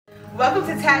Welcome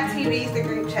to TAT TV's The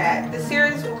Group Chat, the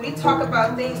series where we talk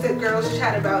about things that girls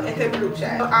chat about in the group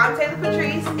chat. So I'm Taylor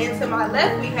Patrice, and to my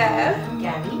left we have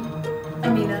Gabby,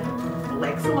 Amina,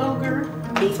 Lex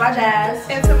Loger, Beats by Jazz,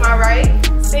 and to my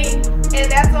right, C.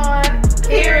 And that's on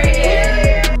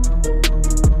Period.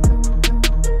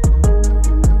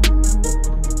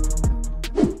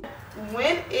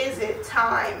 When is it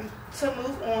time to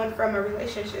move on from a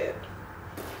relationship?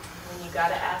 When you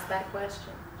gotta ask that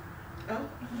question. Oh.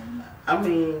 I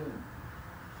mean,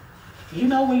 you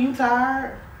know when you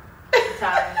tired?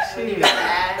 When you gotta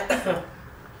ask.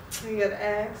 You gotta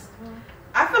ask.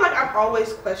 I feel like I'm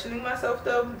always questioning myself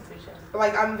though.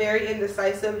 Like I'm very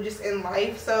indecisive just in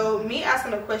life. So me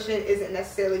asking a question isn't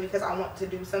necessarily because I want to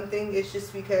do something. It's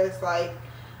just because like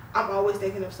I'm always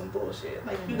thinking of some bullshit.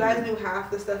 Like if you guys knew half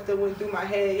the stuff that went through my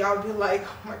head, y'all would be like,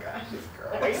 oh my gosh, this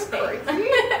girl is crazy.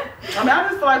 I mean, I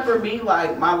just feel like for me,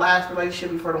 like my last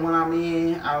relationship before the one I'm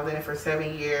in, I was in it for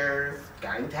 7 years,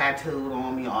 got him tattooed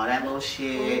on me, all that little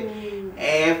shit. Ooh.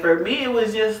 And for me, it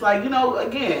was just like, you know,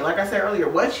 again, like I said earlier,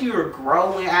 once you're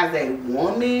growing as a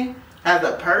woman, as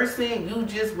a person, you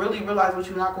just really realize what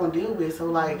you're not going to deal with. So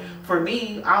like for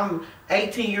me, I'm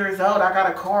 18 years old, I got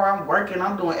a car, I'm working,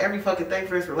 I'm doing every fucking thing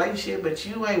for this relationship, but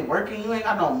you ain't working, you ain't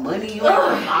got no money, you ain't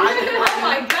providing. Oh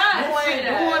my God, you ain't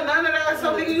doing none of that.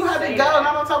 So nigga, you had to go. And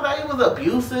I'm on top of that, he was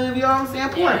abusive, you know what I'm saying?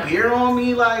 Pouring beer on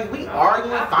me, like we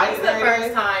arguing, fighting. The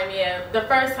first time, the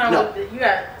first time you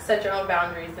got to set your own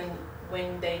boundaries, and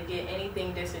when they get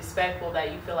anything disrespectful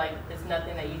that you feel like it's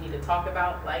nothing that you need to talk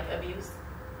about, like abuse,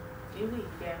 you leave,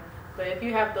 But if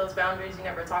you have those boundaries, you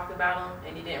never talked about them,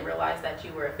 and you didn't realize that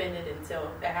you were offended until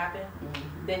that happened,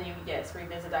 then you,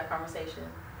 revisit that conversation.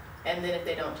 And then if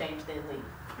they don't change, then leave.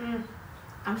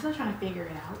 I'm still trying to figure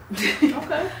it out.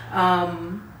 Okay.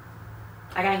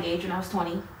 I got engaged when I was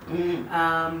 20.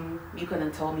 You couldn't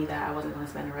have told me that I wasn't going to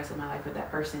spend the rest of my life with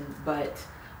that person, but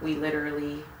we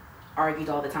literally argued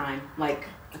all the time. Like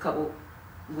a couple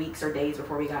weeks or days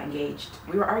before we got engaged,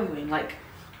 we were arguing, like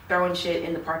throwing shit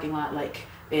in the parking lot, like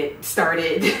it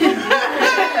started. This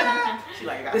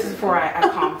is before I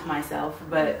calmed myself,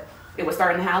 but it would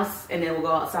start in the house and then we'll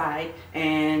go outside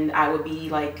and I would be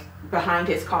like behind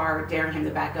his car daring him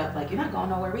to back up, like, you're not going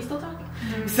nowhere, we still talking.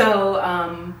 So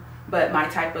but my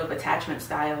type of attachment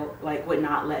style like would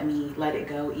not let me let it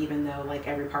go, even though like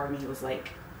every part of me was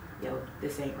like, yo,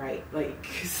 this ain't right. Like,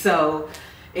 so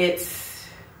it's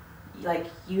like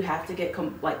you have to get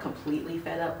completely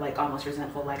fed up, like almost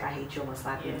resentful, like I hate you, I'm gonna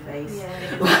slap you in the face.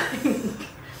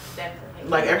 Definitely.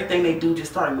 Like everything they do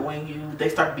just start annoying you. They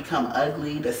start to become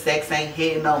ugly. The sex ain't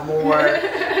hitting no more.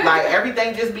 Like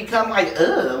everything just become like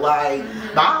like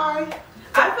bye.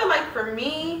 I feel like for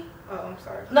me, I'm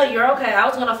sorry. No, you're okay. I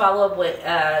was gonna follow up what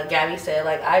Gabby said.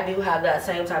 Like I do have that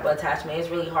same type of attachment. It's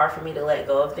really hard for me to let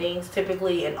go of things.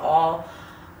 Typically in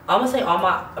I'm gonna say all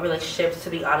my relationships, to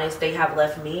be honest, they have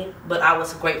left me, but I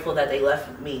was grateful that they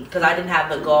left me because I didn't have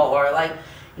the gall or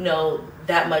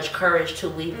that much courage to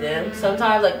leave them.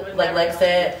 Sometimes, like Lex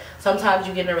said, sometimes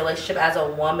you get in a relationship as a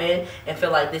woman and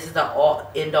feel like this is the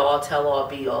end all, tell all,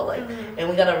 be all. Like, and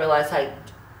we gotta realize like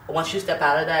once you step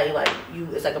out of that,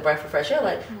 it's like a breath of fresh air.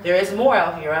 Like there is more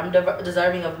out here. I'm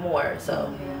deserving of more.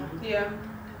 So yeah,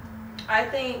 I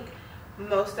think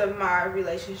most of my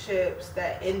relationships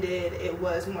that ended, it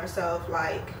was more so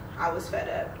like I was fed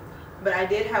up. But I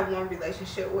did have one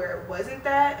relationship where it wasn't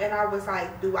that, and I was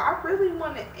like, do I really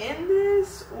want to end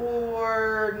this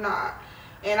or not?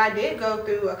 And I did go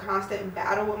through a constant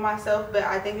battle with myself, but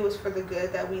I think it was for the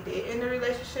good that we did end the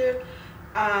relationship.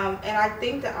 And I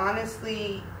think that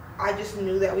honestly, I just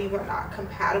knew that we were not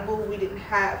compatible. We didn't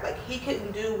have, like, he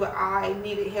couldn't do what I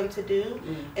needed him to do.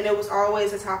 And it was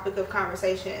always a topic of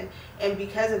conversation. And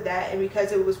because of that, and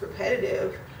because it was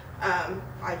repetitive,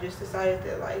 I just decided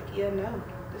that, like, no,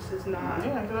 this is not.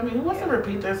 Yeah, because I mean, who wants to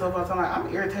repeat themselves all the time? Like,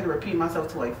 I'm irritated to repeat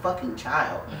myself to a fucking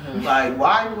child. Like,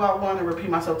 why do I want to repeat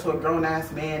myself to a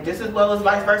grown-ass man? Just as well as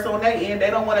vice versa on their end. They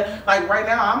don't want to, like, right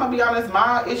now, I'm going to be honest,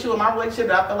 my issue in my relationship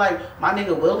that I feel like my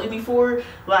nigga will leave me for,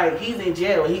 like, he's in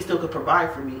jail and he still could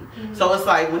provide for me. So it's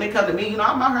like, when it comes to me,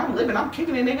 I'm out here, I'm living, I'm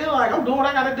kicking it, nigga, like, I'm doing what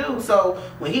I got to do. So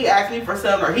when he asks me for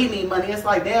something or he need money, it's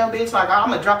like, damn, bitch, like, I'm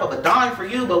going to drop up a dime for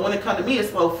you, but when it comes to me, it's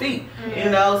slow feet, you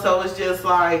know? So it's just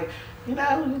like, you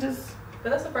just... But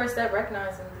that's the first step,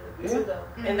 recognizing it too, though.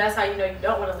 And that's how you know you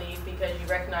don't want to leave, because you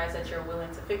recognize that you're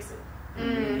willing to fix it.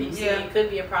 You see, it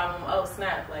could be a problem. Oh,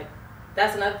 snap. Like,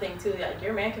 that's another thing, too. Like,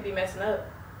 your man could be messing up.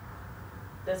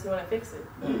 does he want to fix it?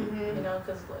 Mm-hmm. You know,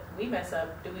 because we mess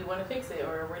up. Do we want to fix it,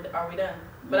 or are we done?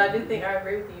 But I do think I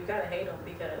agree with you. You gotta hate them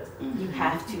because you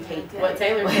have to hate that. what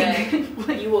Taylor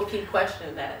said. You will keep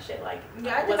questioning that shit. Like,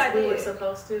 yeah, what we were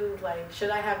supposed to. Like, should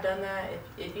I have done that?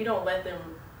 If you don't let them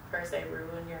per se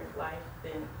ruin your life,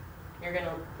 then you're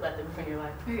gonna let them ruin your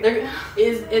life.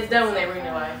 It's done when they ruin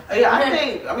your life. Yeah,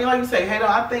 I mean, like you say, hey,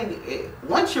 I think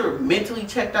once you're mentally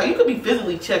checked out, you could be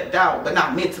physically checked out, but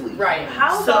not mentally. Right.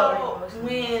 How about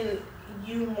when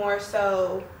you more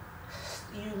so,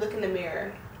 you look in the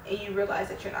mirror and you realize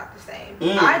that you're not the same?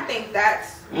 I think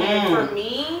that's, for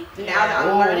me, now that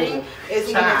I'm learning,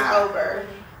 is when it's over.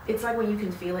 It's like when you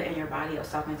can feel it in your body. I was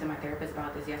talking to my therapist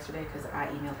about this yesterday because I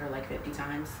emailed her like 50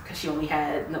 times because she only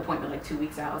had an appointment like 2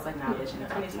 weeks out. I was like, nah, bitch,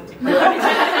 I need to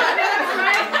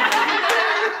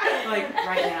like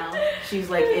right now. She's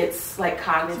like, it's like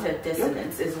cognitive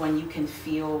dissonance is when you can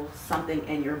feel something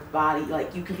in your body,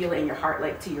 like you can feel it in your heart,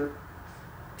 like to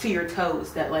your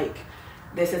toes, that like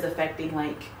this is affecting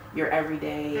like your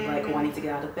everyday, like wanting to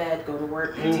get out of bed, go to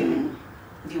work, do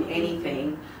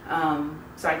anything.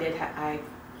 So I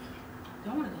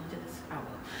don't want to go into this. I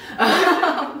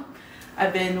will.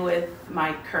 I've been with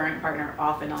my current partner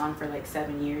off and on for like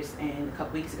 7 years, and a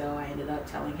couple weeks ago I ended up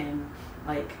telling him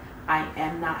like I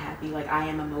am not happy, like I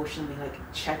am emotionally like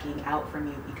checking out from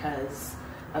you because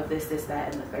of this,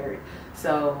 that, and the third.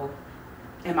 So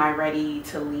am I ready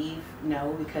to leave?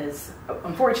 No, because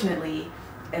unfortunately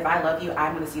if I love you,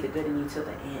 I'm going to see the good in you till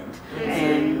the end,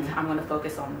 and I'm going to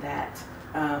focus on that.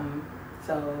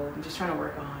 So I'm just trying to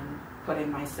work on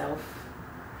putting myself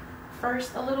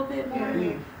first a little bit more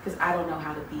because I don't know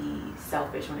how to be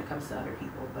selfish when it comes to other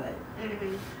people, but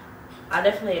I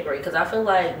definitely agree because I feel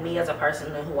like me as a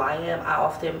person and who I am, I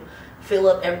often fill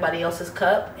up everybody else's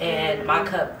cup and my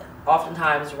cup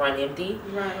oftentimes run empty.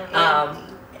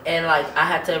 And like I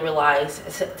had to realize,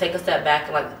 take a step back,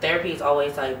 and like therapy is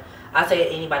always like, I say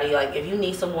to anybody, like if you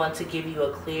need someone to give you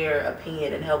a clear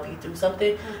opinion and help you through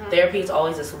something, therapy is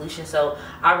always a solution. So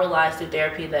I realized through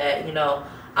therapy that, you know,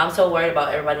 I'm so worried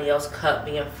about everybody else's cup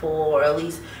being full, or at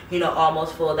least, you know,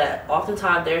 almost full, that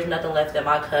oftentimes there's nothing left in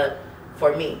my cup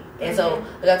for me. And so,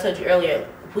 like I told you earlier,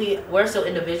 we're still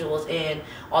individuals, and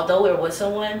although we're with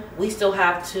someone, we still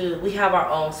have our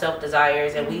own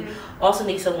self-desires, and we also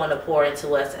need someone to pour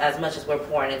into us as much as we're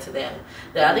pouring into them.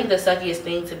 That I think the suckiest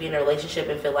thing to be in a relationship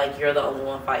and feel like you're the only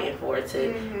one fighting for it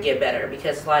to get better,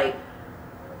 because like,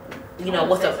 you know,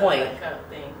 what's the point?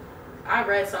 Thing. I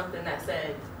read something that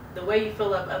said the way you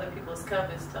fill up other people's cup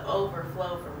is to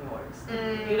overflow from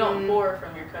yours. You don't pour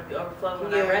from your cup, you overflow.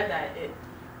 When I read that, it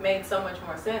made so much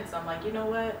more sense. I'm like, you know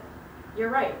what? You're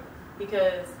right.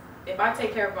 Because if I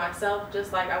take care of myself,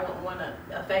 just like I wouldn't want to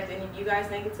affect any of you guys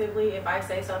negatively, if I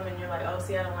say something and you're like, oh,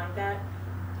 see, I don't like that,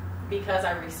 because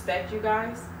I respect you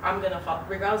guys, I'm going to follow,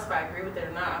 regardless if I agree with it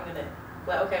or not, I'm going to,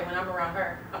 well, okay, when I'm around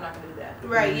her, I'm not going to do that.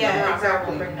 Right, yeah, exactly. I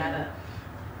won't bring that up.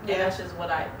 Yeah, and that's just what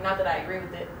not that I agree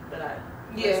with it, but I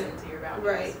listen to your boundaries.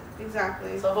 Right,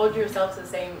 exactly. So hold yourself to the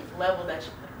same level,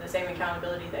 the same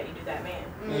accountability that you do that man.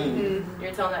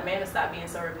 You're telling that man to stop being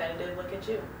so repetitive. Look at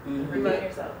you. Repeat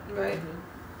yourself. Right.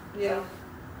 Yeah.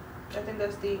 I think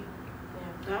that's deep.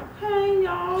 Yeah. Okay,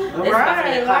 y'all. It's about to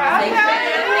be a conversation.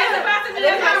 It's about to be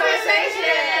a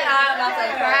conversation. I'm about to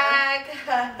crack.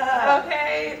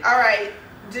 Okay. All right.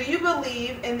 Do you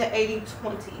believe in the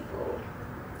 80-20 rule?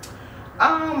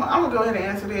 I'm gonna go ahead and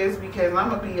answer this because I'm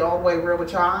gonna be all the way real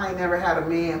with y'all. I ain't never had a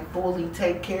man fully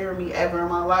take care of me ever in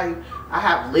my life. I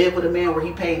have lived with a man where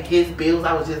he paid his bills.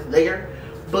 I was just there.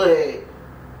 But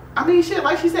I mean, shit,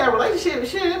 like she said, a relationship,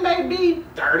 shit, it may be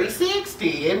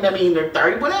 30-60. I mean, they're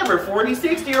 30, whatever,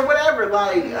 40-60 or whatever.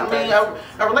 Like, I mean,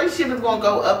 a relationship is gonna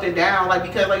go up and down. Like,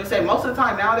 because like you said, most of the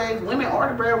time nowadays, women are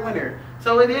the breadwinner.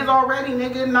 So it is already,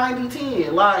 nigga,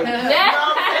 90-10. Like, you know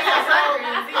what I'm saying?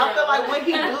 So I feel like when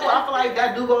he do, I feel like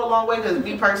that do go a long way. Because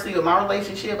me personally, with my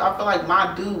relationship, I feel like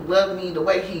my dude loved me the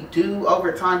way he do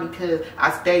over time because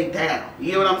I stayed down.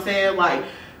 You know what I'm saying? Like,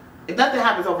 nothing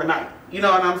happens overnight. You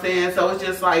know what I'm saying? So it's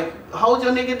just like, hold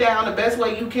your nigga down the best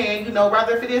way you can, you know,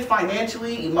 rather if it is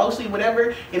financially, emotionally,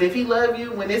 whatever. And if he love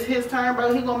you, when it's his turn,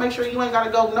 bro, he gonna make sure you ain't gotta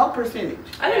go no percentage.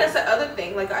 I think that's the other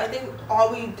thing. Like, I think all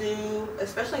we do,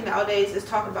 especially nowadays, is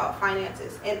talk about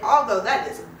finances. And although that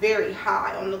is very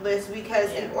high on the list, because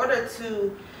in order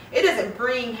to, it doesn't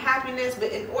bring happiness,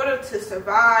 but in order to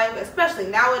survive, especially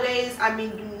nowadays, I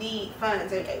mean, you need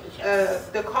funds. And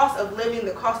the cost of living,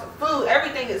 the cost of food,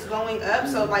 everything is going up.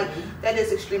 So, like, that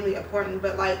is extremely important.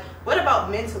 But, like, what about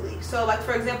mentally? So, like,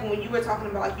 for example, when you were talking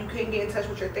about, like, you couldn't get in touch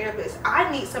with your therapist, I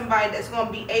need somebody that's going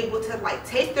to be able to, like,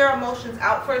 take their emotions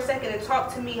out for a second and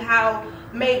talk to me how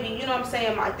maybe, you know what I'm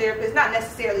saying, my therapist, not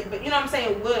necessarily, but you know what I'm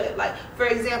saying, would. Like, for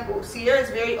example, Sierra is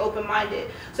very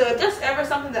open-minded. So if there's ever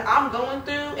something that I'm going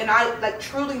through and I, like,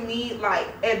 truly need, like,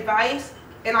 advice,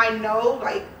 and I know,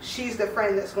 like, she's the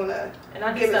friend that's going to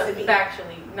give it to me.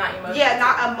 Factually, not emotionally. Yeah,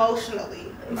 not emotionally.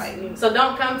 Like, so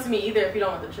don't come to me either if you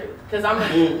don't want the truth. Because I'm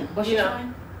like, you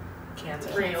know,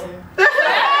 Cancer. Real.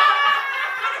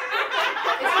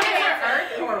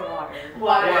 Or water.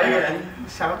 Water.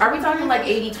 Are we talking like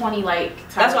 80-20, like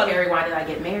That's what Harry, why did I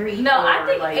get married? No, I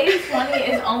think like 80-20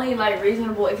 is only like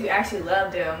reasonable if you actually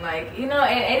love them. Like, you know,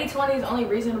 and 80-20 is only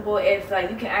reasonable if like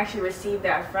you can actually receive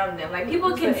that from them. Like,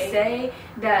 people can say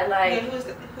that like, yeah,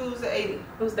 who's the 80?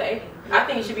 Who's the 80? I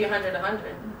think it should be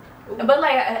 100-100. but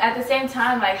like at the same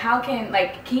time, like, how can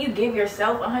you give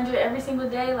yourself 100 every single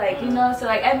day? Like, you know, so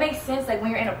like it makes sense, like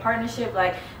when you're in a partnership,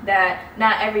 like that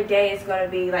not every day is going to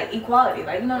be like equality.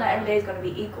 Like, you know, not every day is going to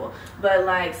be equal, but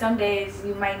like some days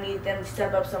you might need them to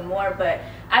step up some more. But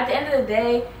at the end of the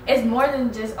day, it's more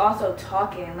than just also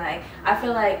talking. Like, I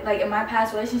feel like in my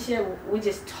past relationship, we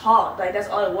just talked. Like, that's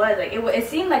all it was. Like, it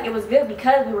seemed like it was good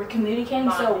because we were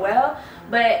communicating so well,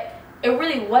 but it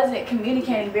really wasn't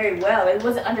communicating very well. It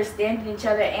wasn't understanding each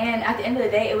other, and at the end of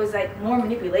the day, it was like more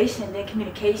manipulation than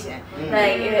communication. And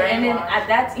then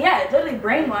that's literally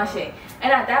brainwashing.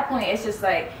 And at that point, it's just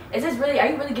like, is this really? Are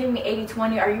you really giving me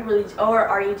 80-20? Are you really, or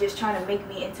are you just trying to make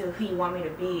me into who you want me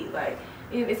to be? Like,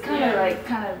 it's kind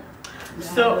of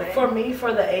So for me,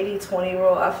 for the 80-20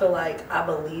 rule, I feel like I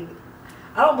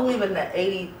don't believe in the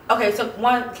 80. Okay, so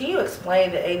one, can you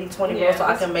explain the 80-20 rule so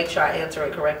I can make sure I answer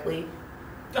it correctly?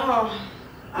 Oh,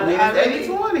 I mean, it's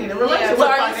 80-20. The relationship. So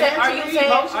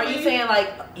are you saying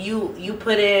like you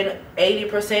put in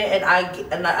 80%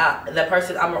 and the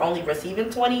person, I'm only receiving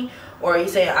 20, or are you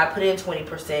saying I put in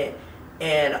 20%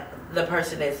 and the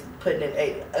person is putting in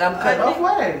 80? Both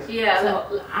ways. Yeah,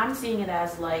 so I'm seeing it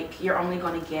as like you're only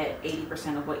going to get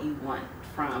 80% of what you want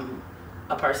from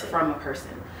a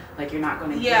person. Like, you're not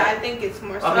going to get... I think it's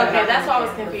more so. Okay, that's why I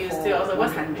was confused too. I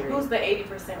was like, who's the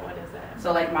 80%? What is that?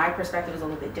 So like my perspective is a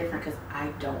little bit different because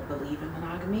I don't believe in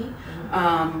monogamy.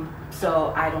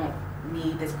 So I don't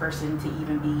need this person to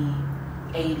even be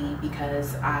 80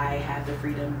 because I have the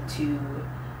freedom to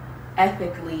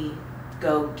ethically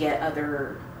go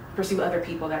pursue other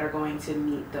people that are going to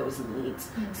meet those needs.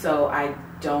 So I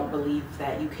don't believe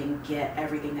that you can get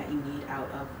everything that you need out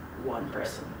of one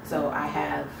person. So I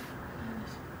have...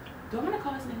 Do I want to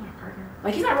call his name my partner?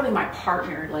 Like, he's not really my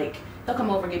partner. Like, he'll come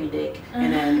over and give me dick,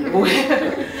 and then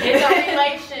it's a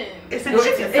relation. It's a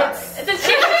chicken sauce. It's a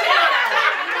chicken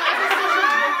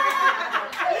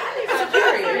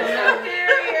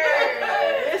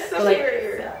It's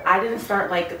superior. Like, I didn't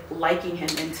start like liking him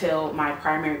until my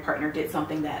primary partner did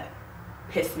something that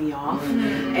pissed me off,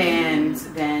 and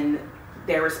then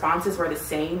their responses were the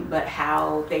same, but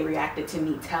how they reacted to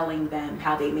me telling them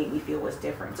how they made me feel was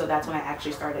different. So that's when I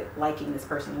actually started liking this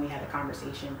person, and we had a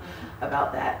conversation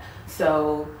about that.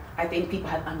 So I think people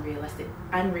have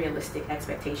unrealistic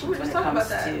expectations when it comes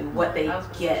to what they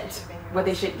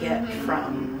should get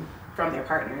from their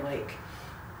partner. Like,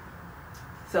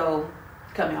 so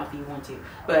cut me off if you want to,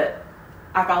 but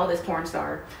I follow this porn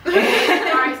star.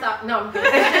 Sorry, stop. No, I'm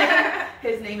good.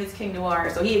 His name is King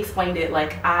Noir. So he explained it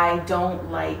like, I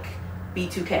don't like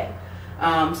B2K.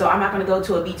 So I'm not going to go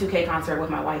to a B2K concert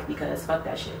with my wife because fuck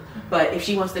that shit. But if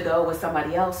she wants to go with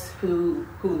somebody else who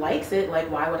likes it, like,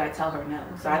 why would I tell her no?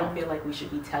 So I don't feel like we should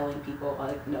be telling people,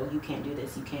 like, no, you can't do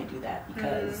this, you can't do that,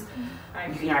 because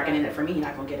you're not getting it from me, you're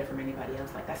not going to get it from anybody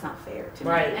else. Like, that's not fair to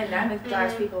me. And that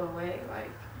drives people away.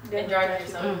 Like, and drives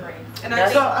yourself crazy. And I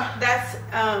think that's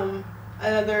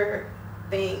another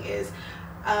thing is,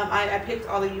 I picked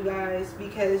all of you guys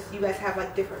because you guys have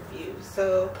like different views.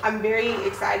 So I'm very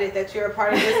excited that you're a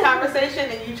part of this conversation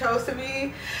and you chose to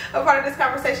be a part of this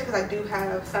conversation, because I do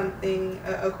have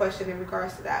a question in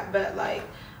regards to that. But like,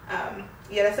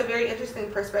 that's a very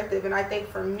interesting perspective. And I think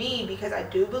for me, because I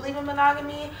do believe in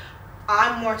monogamy,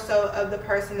 I'm more so of the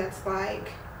person that's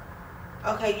like,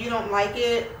 okay, you don't like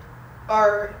it,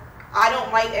 or I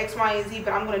don't like X, Y, and Z,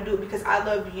 but I'm going to do it because I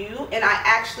love you and I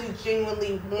actually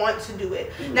genuinely want to do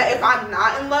it. Now, if I'm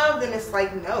not in love, then it's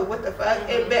like, no, what the fuck?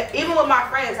 But even with my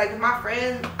friends, like, if my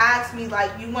friend asks me, like,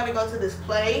 you want to go to this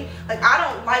play? Like, I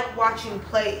don't like watching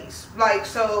plays. Like,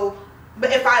 so,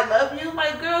 but if I love you,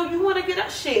 like, girl, you want to get up?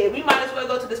 Shit, we might as well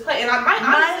go to this play. And I might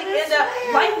honestly end up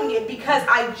liking it because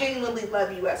I genuinely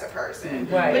love you as a person.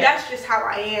 Right. But that's just how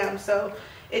I am. So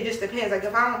it just depends. Like,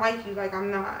 if I don't like you, like,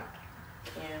 I'm not.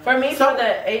 Yeah. For me, for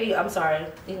the 80, I'm sorry.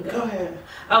 You can go ahead.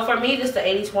 For me, just the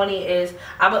 80-20 is,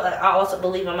 I also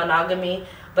believe in monogamy,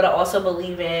 but I also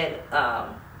believe in,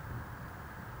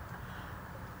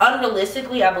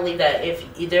 unrealistically, I believe that if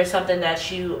there's something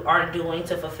that you aren't doing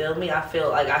to fulfill me, I feel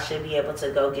like I should be able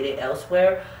to go get it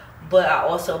elsewhere. But I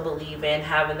also believe in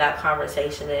having that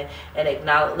conversation and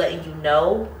acknowledge, letting you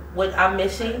know what I'm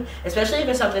missing, especially if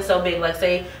it's something so big. Like,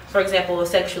 say, for example,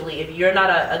 sexually, if you're not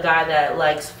a guy that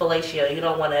likes fellatio, you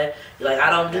don't want to, like, I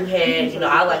don't do head, you know,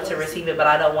 I like to receive it, but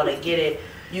I don't want to get it.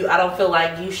 I don't feel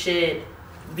like you should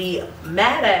be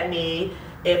mad at me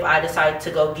if I decide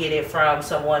to go get it from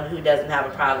someone who doesn't have a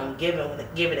problem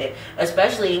giving it,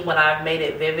 especially when I've made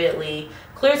it vividly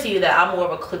clear to you that I'm more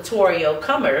of a clitoral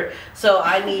comer, so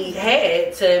I need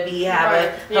head to have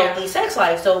a healthy sex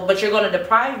life. So, but you're going to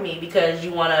deprive me because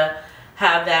you want to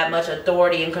have that much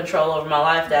authority and control over my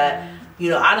life that, you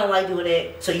know, I don't like doing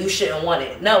it, so you shouldn't want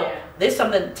it. No, this is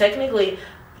something technically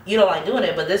you don't like doing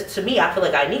it, but this, to me, I feel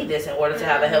like I need this in order to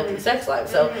have a healthy sex life.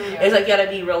 So it's like, you gotta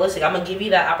be realistic. I'm gonna give you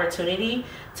that opportunity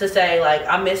to say, like,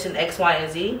 I'm missing X, Y,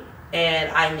 and Z,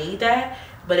 and I need that.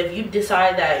 But if you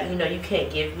decide that, you know, you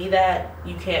can't give me that,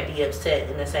 you can't be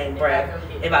upset in the same breath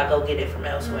if I go get it from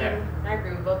elsewhere. I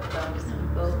agree with both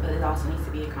of those. But it also needs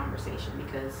to be a conversation,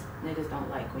 because niggas don't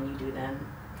like when you do them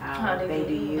how they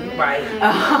do you. Right.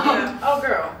 Oh,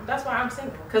 girl, that's why I'm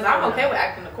single, because I'm okay with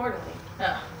acting accordingly.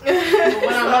 But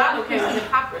when I'm not okay with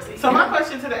hypocrisy. So my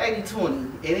question to the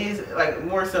 80-20, it is like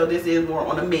more so, this is more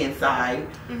on the men's side.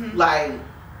 Like,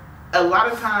 a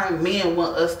lot of time men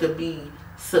want us to be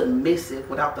submissive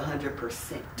without the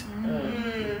 100%.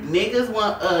 Niggas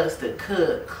want us to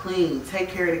cook, clean, take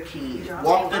care of the kids,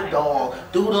 walk the dog,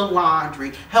 do the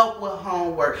laundry, help with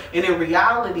homework, and in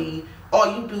reality,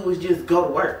 all you do is just go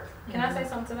to work. Can I say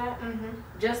something to that?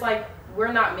 Just like,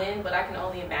 we're not men, but I can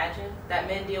only imagine that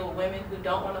men deal with women who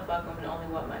don't want to fuck them and only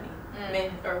want money.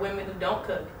 Men or women who don't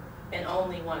cook and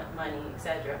only want money,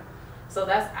 etc. So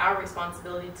that's our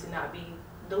responsibility to not be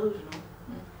delusional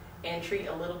and treat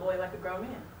a little boy like a grown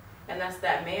man. And that's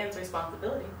that man's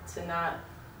responsibility to not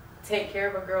take care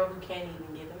of a girl who can't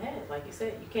even give him head. Like you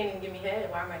said, you can't even give me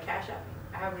head. Why am I cash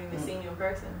apping? I haven't even seen you in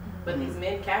person. But these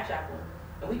men cash app them,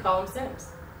 and we call them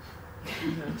simps.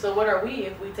 So what are we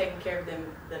if we taking care of them,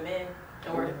 the men,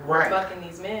 and we're fucking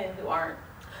these men who aren't?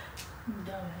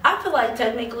 I feel like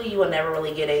technically you will never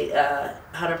really get a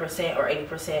 100% or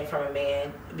 80% from a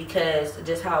man, because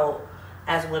just how,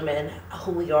 as women,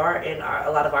 who we are and a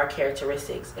lot of our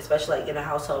characteristics, especially like in a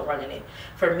household running it.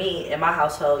 For me, in my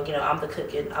household, you know, I'm the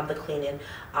cooking, I'm the cleaning,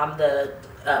 I'm the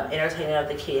entertaining of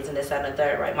the kids, and this, that, and the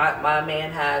third, right? My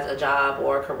man has a job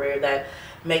or a career that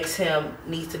makes him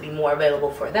needs to be more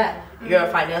available for that. You're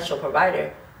a financial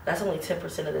provider. That's only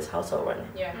 10% of this household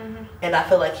running. And I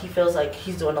feel like he feels like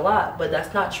he's doing a lot, but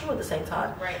that's not true at the same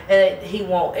time. And he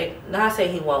won't, not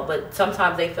saying he won't, but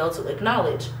sometimes they fail to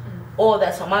acknowledge all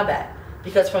that's on my back.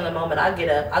 Because from the moment I get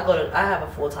up, I have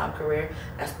a full-time career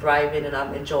that's thriving and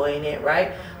I'm enjoying it,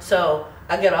 right? So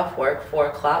I get off work 4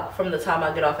 o'clock. From the time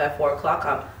I get off at 4 o'clock,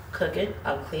 I'm cooking,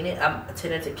 I'm cleaning, I'm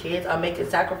attending to kids, I'm making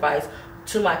sacrifice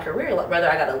to my career. Like, whether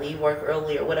I gotta leave work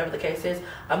early or whatever the case is,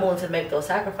 I'm willing to make those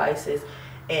sacrifices.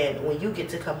 And when you get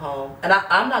to come home, and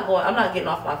I'm not getting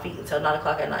off my feet until 9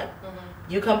 o'clock at night.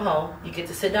 You come home, you get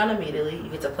to sit down immediately, you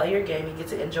get to play your game, you get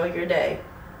to enjoy your day,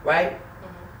 right?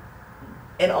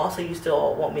 And also, you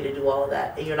still want me to do all of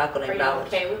that, and you're not going to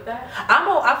acknowledge. Are you okay with that?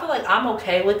 I feel like I'm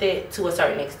okay with it to a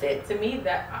certain extent. To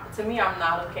me, I'm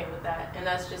not okay with that, and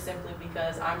that's just simply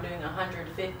because I'm doing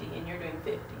 150 and you're doing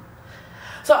 50.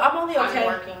 So I'm only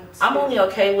okay. I'm only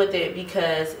okay with it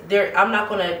because I'm not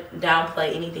going to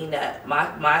downplay anything that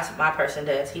my person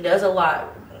does. He does a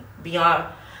lot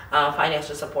beyond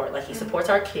financial support. Like, he supports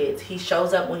our kids. He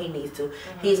shows up when he needs to.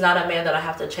 He's not a man that I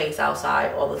have to chase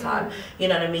outside all the time. You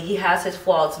know what I mean? He has his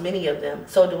flaws, many of them.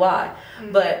 So do I.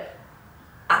 But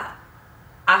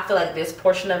I feel like this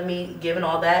portion of me giving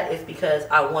all that is because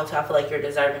I want to. I feel like you're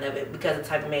deserving of it because of the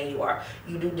type of man you are.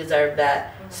 You do deserve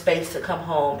that space to come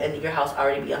home and your house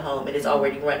already be a home and it's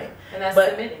already running. And that's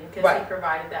submitting because he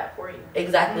provided that for you.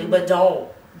 Exactly. But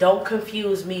don't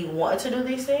confuse me wanting to do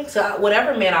these things. So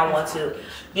whatever man I want to,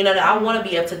 you know, I want to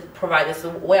be able to provide this.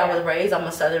 The way I was raised, I'm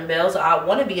a Southern Belle, so I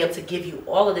want to be able to give you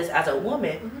all of this as a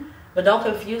woman. But don't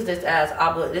confuse this as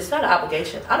it's not an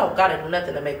obligation. I don't gotta do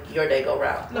nothing to make your day go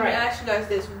round. Let me ask you guys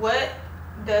this: what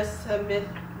does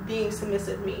being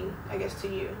submissive mean? I guess to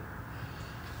you,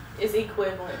 it's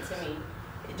equivalent to me.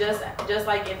 Just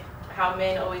like how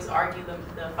men always argue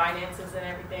the finances and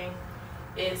everything.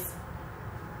 Is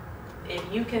if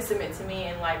you can submit to me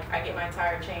and like I get my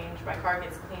tire changed, my car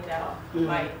gets cleaned out,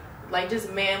 like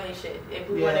just manly shit. If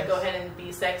we want to go ahead and be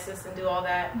sexist and do all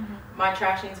that, my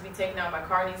trash needs to be taken out, my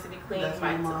car needs to be cleaned,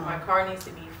 my car needs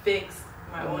to be fixed,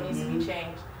 my oil needs to be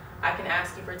changed. I can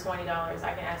ask you for $20.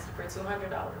 I can ask you for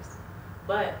 $200.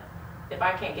 But if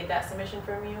I can't get that submission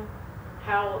from you,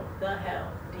 how the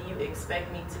hell do you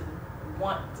expect me to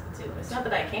want to? It's not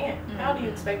that I can. How do you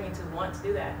expect me to want to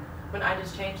do that when I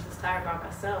just changed this tire by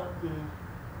myself?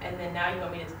 And then now you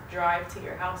want me to drive to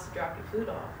your house to drop your food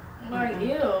off? Like,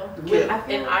 ew.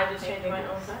 I just changed my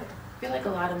own tire. I feel like a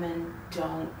lot of men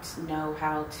don't know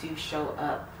how to show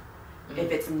up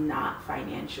if it's not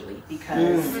financially,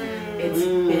 because it's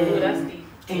been... That's deep.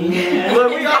 Look,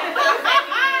 we all...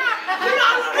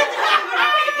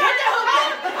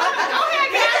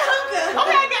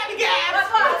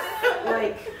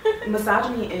 Like,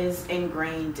 misogyny is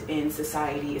ingrained in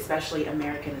society, especially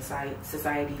American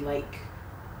society, like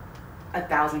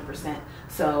 1,000%.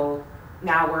 So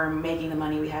now we're making the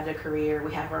money, we have a career,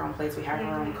 we have our own place, we have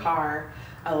our own car.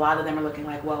 A lot of them are looking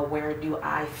like, well, where do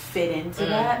I fit into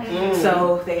that?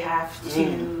 So they have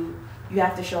to, you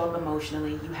have to show up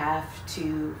emotionally. You have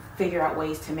to figure out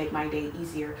ways to make my day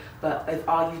easier. But if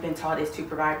all you've been taught is to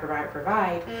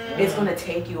provide, it's going to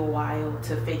take you a while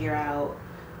to figure out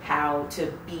how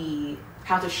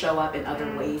to show up in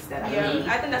other ways that I need.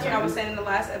 I think that's what I was saying in the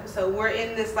last episode. We're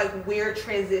in this like weird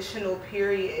transitional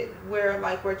period where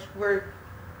like we're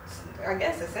I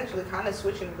guess essentially kind of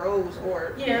switching roles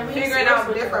or figuring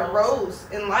out different roles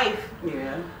in life.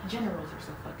 Yeah. Gender roles are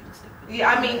so fucking stupid. Yeah,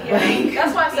 I mean,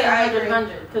 that's why I said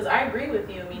 100, because I agree with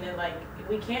you. Meaning, like,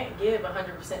 we can't give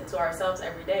 100% to ourselves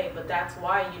every day, but that's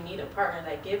why you need a partner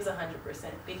that gives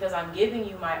 100%, because I'm giving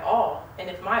you my all, and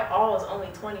if my all is only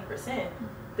 20%,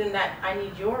 then that I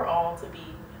need your all to be.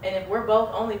 And if we're both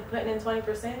only putting in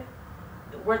 20%,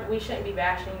 we shouldn't be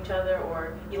bashing each other,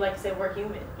 or you like to say we're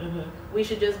human. We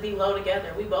should just be low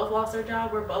together. We both lost our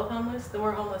job, we're both homeless, then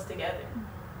we're homeless together.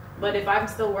 But if I'm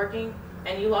still working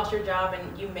and you lost your job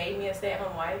and you made me a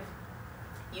stay-at-home wife,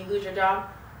 you lose your job,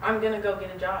 I'm gonna go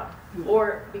get a job.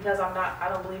 Or because I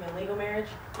don't believe in legal marriage,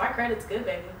 my credit's good,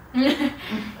 baby.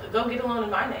 Go get a loan in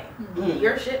my name.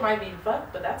 Your shit might be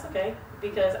fucked, but that's okay,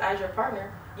 because as your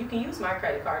partner, you can use my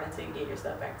credit card until you get your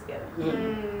stuff back together.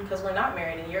 Because we're not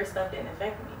married and your stuff didn't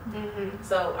affect me.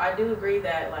 So I do agree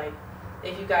that, like,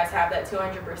 if you guys have that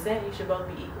 200%, you should both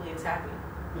be equally as happy.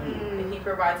 If he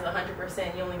provides the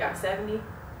 100%, you only got 70,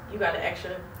 you got an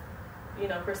extra,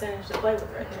 percentage to play with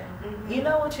right there. You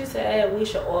know what you said? We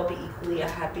should all be equally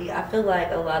happy. I feel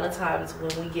like a lot of times when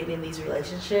we get in these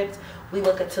relationships, we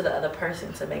look up to the other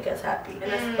person to make us happy.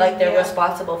 Like they're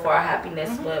responsible for our happiness,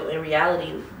 but in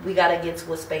reality, we got to get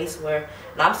to a space where,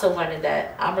 and I'm still learning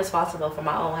that I'm responsible for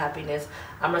my own happiness.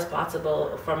 I'm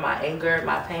responsible for my anger,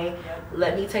 my pain.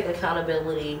 Let me take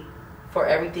accountability for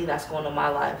everything that's going on in my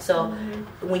life. So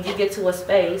when you get to a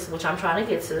space, which I'm trying to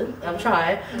get to,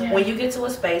 when you get to a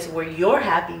space where you're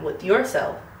happy with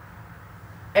yourself,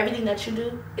 everything that you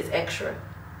do is extra.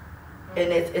 And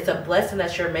it's a blessing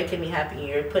that you're making me happy and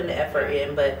you're putting the effort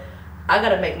in, but I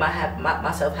gotta make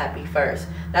myself happy first.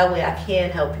 That way I can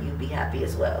help you be happy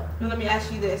as well. Now let me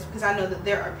ask you this, because I know that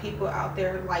there are people out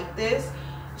there like this.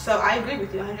 So I agree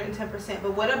with you 110%.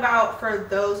 But what about for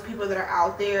those people that are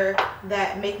out there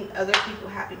that making other people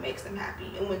happy makes them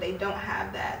happy, and when they don't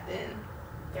have that, then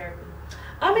therapy?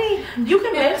 I mean, you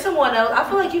can make someone else. I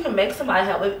feel like you can make somebody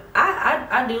help.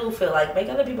 I do feel like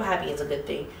making other people happy is a good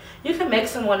thing. You can make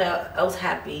someone else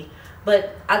happy,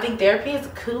 but I think therapy is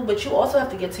cool. But you also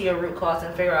have to get to your root cause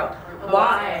and figure out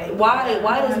why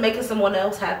does making someone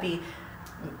else happy.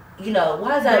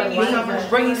 Why is that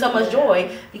bring you so much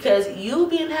joy? Because you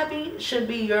being happy should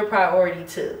be your priority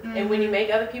too. And when you make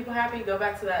other people happy, go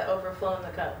back to that overflow in the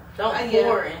cup. Don't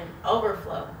pour in,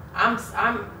 overflow. I'm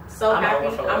so happy.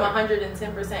 I'm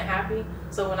 110% happy.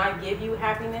 So when I give you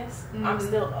happiness, I'm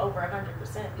still over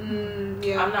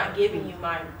 100%. I'm not giving you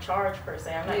my charge per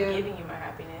se. I'm not giving you my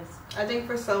happiness. I think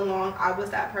for so long I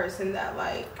was that person that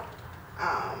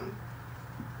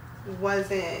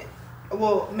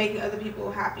making other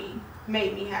people happy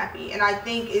made me happy. And I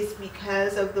think it's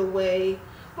because of the way,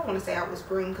 I don't want to say I was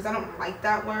groomed because I don't like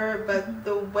that word, but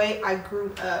the way I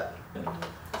grew up.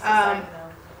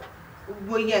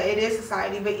 It is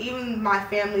society, but even my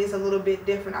family is a little bit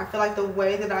different. I feel like the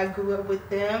way that I grew up with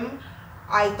them,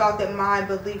 I thought that my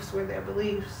beliefs were their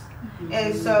beliefs.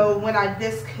 And so when I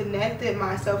disconnected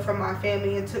myself from my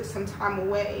family and took some time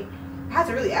away, I had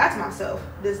to really ask myself,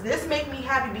 does this make me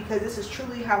happy because this is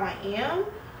truly how I am?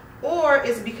 or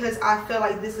it's because I feel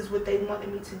like this is what they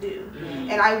wanted me to do.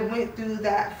 And I went through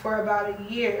that for about a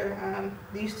year.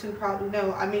 These two probably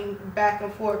know. I mean, back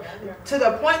and forth to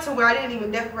the point to where I didn't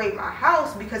even decorate my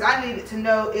house because I needed to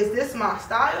know, is this my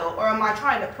style or am I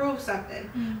trying to prove something?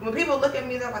 When people look at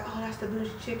me, they're like, oh, that's the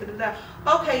bougie chick.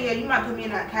 Okay, yeah, you might put me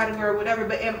in that category or whatever,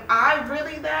 but am I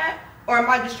really that? Or am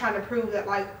I just trying to prove that,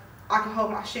 like, I can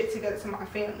hold my shit together to my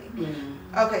family?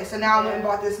 Okay, so now I went and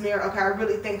bought this mirror. Okay, I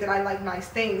really think that I like nice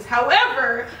things.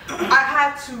 However, I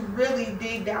had to really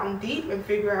dig down deep and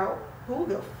figure out, who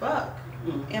the fuck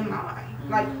am I?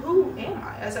 Like, who am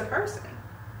I as a person?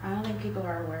 I don't think people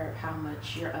are aware of how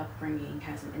much your upbringing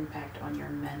has an impact on your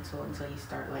mental until you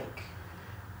start, like,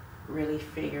 really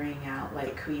figuring out,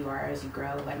 like, who you are as you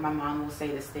grow. Like, my mom will say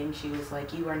this thing. She was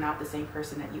like, you are not the same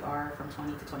person that you are from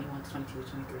 20 to 21 to 22 to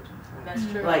 23 to 25.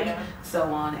 That's true. Like, so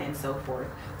on and so forth.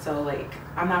 So, like,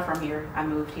 I'm not from here. I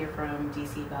moved here from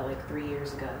DC about, like, 3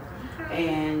 years ago.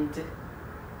 And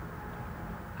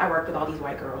I worked with all these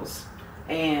white girls.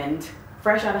 And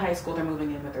fresh out of high school, they're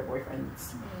moving in with their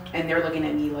boyfriends. And they're looking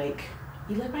at me like,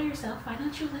 you live by yourself? Why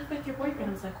don't you live with your boyfriend?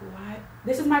 I was like, why?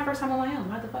 This is my first time on my own.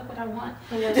 Why the fuck would I want?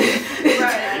 Right.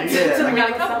 I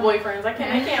got a couple boyfriends. I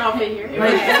can't all fit here.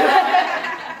 Like,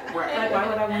 why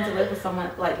would I want to live with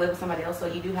someone, like, live with somebody else? So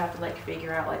you do have to, like,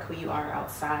 figure out, like, who you are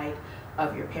outside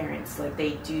of your parents. Like,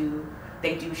 they do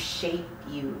shape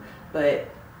you. But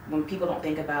when people don't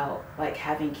think about, like,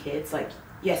 having kids, like,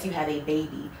 yes, you have a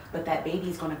baby, but that baby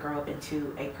is going to grow up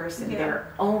into a person,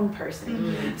 their own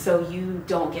person. So you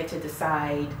don't get to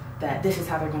decide that this is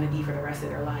how they're going to be for the rest of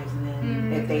their lives. And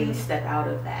then if they step out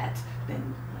of that,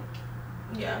 then,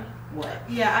 like, what?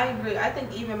 Yeah, I agree. I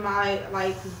think even my,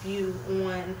 like, view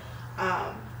on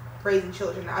raising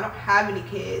children, I don't have any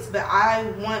kids, but I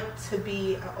want to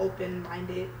be an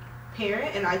open-minded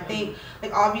parent, and I think,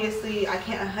 like, obviously I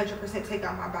can't 100% take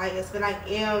out my bias, but I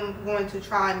am going to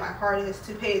try my hardest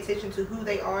to pay attention to who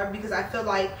they are, because I feel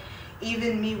like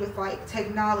even me with, like,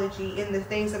 technology and the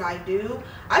things that I do,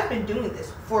 I've been doing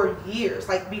this for years.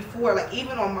 Like, before, like,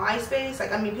 even on MySpace,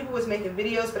 like, I mean, people was making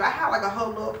videos, but I had, like, a whole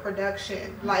little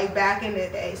production, like, back in the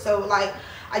day. So, like,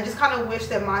 I just kind of wish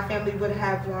that my family would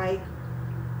have, like,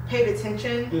 paid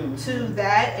attention to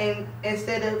that, and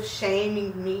instead of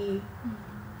shaming me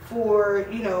for,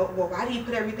 you know, well, why do you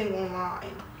put everything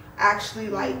online? Actually,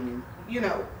 like, you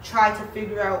know, try to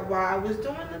figure out why I was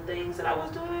doing the things that I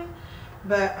was doing.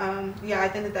 But, yeah, I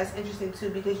think that that's interesting, too,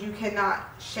 because you cannot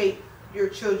shape your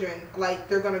children. Like,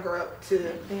 they're going to grow up to...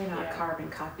 They're not carbon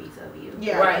copies of you.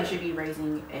 Yeah. Right. You should be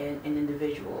raising an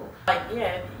individual. Like,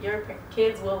 yeah, your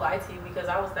kids will lie to you, because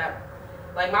I was that...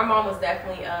 Like, my mom was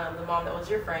definitely the mom that was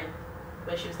your friend,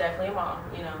 but she was definitely a mom,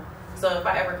 you know. So if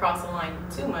I ever cross the line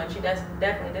too much, she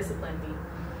definitely disciplined me.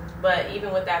 But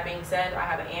even with that being said, I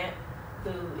have an aunt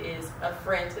who is a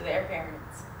friend to their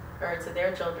parents, or to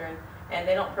their children, and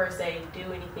they don't per se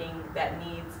do anything that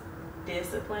needs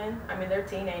discipline. I mean, they're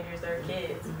teenagers, they're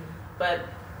kids, but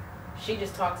she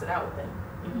just talks it out with them.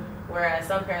 Whereas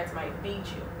some parents might beat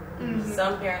you,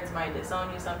 some parents might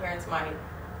disown you, some parents might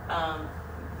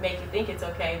make you think it's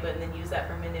okay, but then use that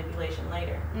for manipulation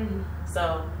later.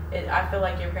 So I feel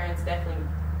like your parents definitely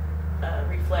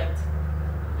reflect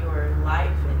your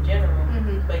life in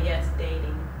general, but yes,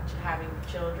 dating, having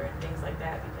children, things like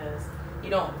that, because you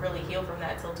don't really heal from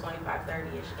that till 25,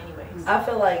 30-ish anyways. I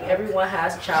feel like everyone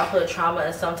has childhood trauma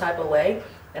in some type of way,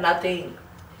 and I think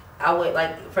I would,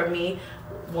 like, for me,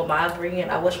 with my upbringing,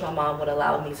 I wish my mom would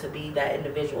allow me to be that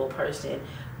individual person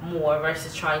more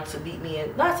versus trying to beat me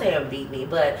in, not saying beat me,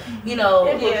 but, you know,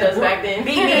 back then.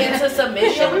 beat me into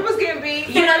submission. Yeah, we was getting beat.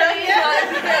 You know what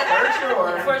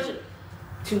I mean? For sure.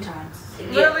 2 times.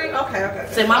 Really? Okay.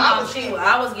 So my mom,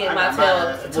 I was getting my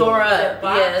tail tore up.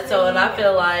 Yeah, so, and I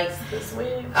feel like,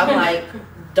 I'm like,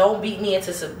 don't beat me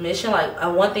into submission. Like,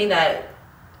 one thing that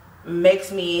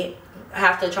makes me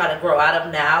have to try to grow out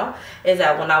of now is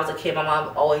that when I was a kid, my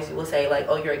mom always would say, like,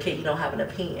 oh, you're a kid, you don't have an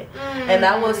opinion. And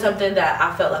that was something that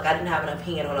I felt like I didn't have an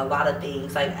opinion on a lot of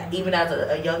things, like, even as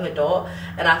a young adult.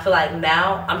 And I feel like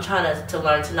now I'm trying to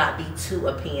learn to not be too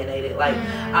opinionated. Like,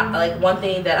 like, one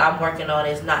thing that I'm working on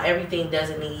is not everything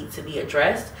doesn't need to be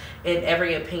addressed, and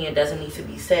every opinion doesn't need to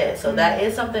be said. So that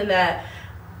is something that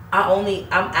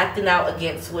I'm acting out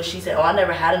against what she said. Oh, I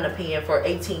never had an opinion for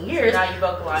 18 years. Now you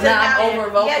vocalize. Now I'm over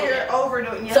vocal. Yeah, you're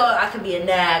overdoing it. So I can be a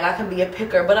nag, I can be a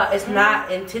picker, but it's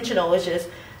not intentional. It's just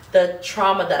the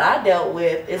trauma that I dealt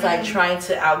with is like trying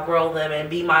to outgrow them and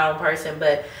be my own person.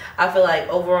 But I feel like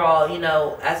overall, you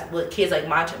know, as with kids like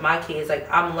my kids, like,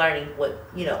 I'm learning what,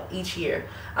 you know, each year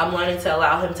I'm learning to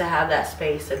allow him to have that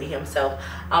space to be himself.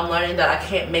 I'm learning that I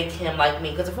can't make him like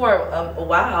me, because for a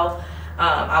while,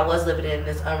 I was living in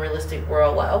this unrealistic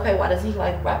world. Like, okay, why does he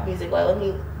like rap music? Like, let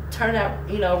me turn that,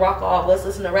 you know, rock off. Let's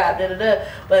listen to rap. Da da da.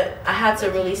 But I had to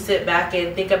really sit back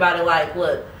and think about it. Like,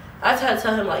 look, I had to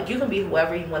tell him like, you can be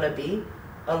whoever you want to be,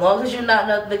 as long as you're not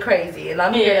nothing crazy. And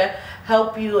I'm here to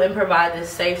help you and provide this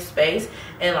safe space.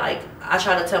 And like, I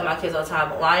try to tell my kids all the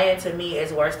time, lying to me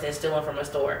is worse than stealing from a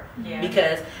store.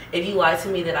 Because if you lie to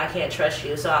me, then I can't trust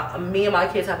you. So me and my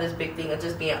kids have this big thing of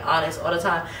just being honest all the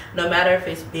time, no matter if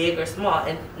it's big or small.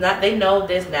 And they know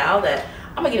this now, that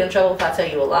I'm gonna get in trouble if I tell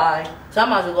you a lie. So I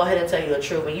might as well go ahead and tell you the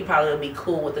truth, and you probably will be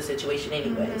cool with the situation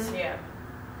anyways. Yeah,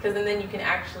 because then you can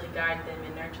actually guide them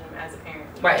and nurture them as a parent.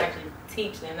 You Right. can actually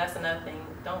teach them. That's another thing.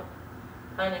 Don't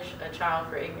punish a child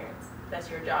for ignorance. That's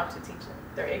your job to teach them.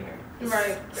 They're ignorant.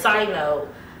 Right. Side note,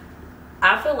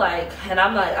 I feel like, and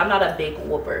I'm not a big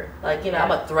whooper. Like, you know,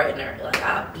 I'm a threatener. Like,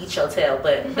 I'll beat your tail.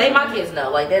 But my kids know.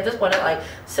 Like, at this point, they're like,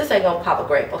 sis ain't gonna pop a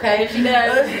grape, okay? If she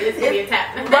does, it's gonna be a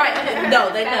tap. Right.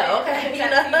 No, they know, okay? You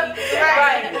know?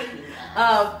 Right.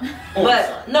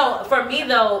 But no, for me,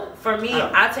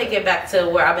 I take it back to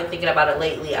where I've been thinking about it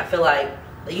lately. I feel like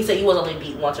you said you was only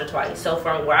beat once or twice. So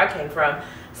from where I came from,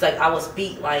 it's like I was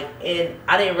beat, like, and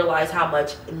I didn't realize how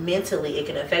much mentally it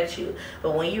can affect you.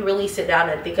 But when you really sit down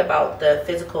and think about the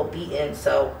physical beating,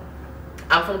 so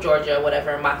I'm from Georgia,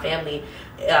 whatever. My family,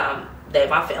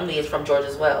 my family is from Georgia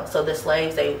as well. So the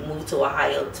slaves, they moved to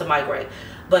Ohio to migrate.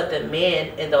 But the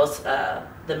men in those,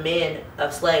 the men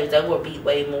of slaves, they were beat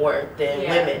way more than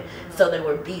women. So they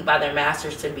were beat by their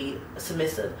masters to be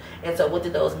submissive. And so what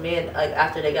did those men, like,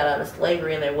 after they got out of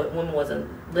slavery and their women wasn't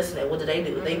listening, what did they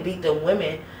do? They beat the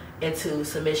women into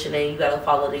submission, and you got to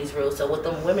follow these rules. So what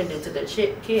them women do to their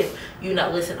kids, you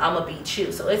not listen, I'm gonna beat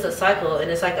you. So it's a cycle, and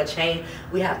it's like a chain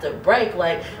we have to break.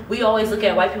 Like, we always look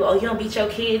at white people, oh, you don't beat your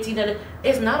kids, you know.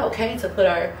 It's not okay to put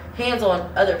our hands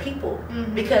on other people,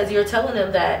 because you're telling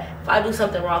them that if I do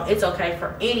something wrong, it's okay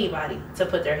for anybody to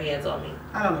put their hands on me.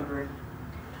 I don't agree.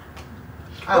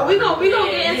 But we gonna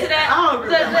get into that. I don't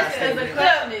agree.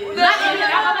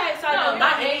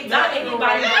 Not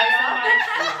anybody.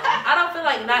 I don't feel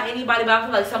like not anybody, but I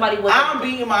feel like somebody was. I'm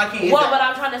beating my kids. Well, but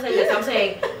I'm trying to say this. I'm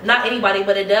saying not anybody,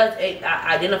 but it does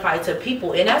identify to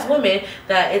people, and that's women,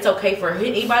 that it's okay for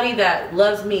anybody that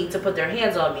loves me to put their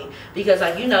hands on me, because,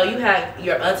 like, you know, you had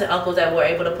your aunts and uncles that were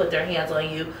able to put their hands on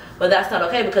you, but that's not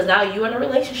okay, because now you're in a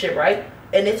relationship, right?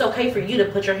 And it's okay for you to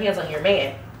put your hands on your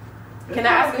man. Can I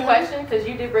ask a question? Because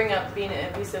you did bring up being in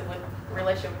an abusive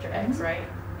relationship with your ex, right?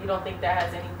 You don't think that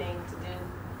has anything to do?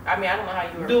 I mean, I don't know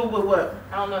how you were. Do with what?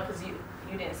 I don't know, because you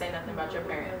didn't say nothing about your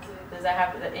parents. Does that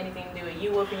have anything to do with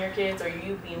you whooping your kids, or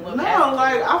you being whooped? No,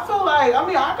 like, I feel like, I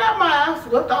mean, I got my ass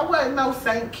whooped. I wasn't no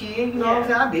saint kid, you know what I'm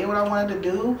saying? I did what I wanted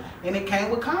to do, and it came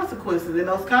with consequences. And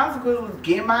those consequences was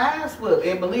getting my ass whooped.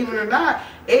 And believe it or not,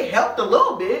 it helped a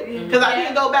little bit, because I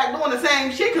didn't go back doing the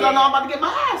same shit, because I know I'm about to get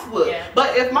my ass whooped.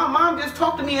 But if my mom just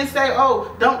talked to me and say,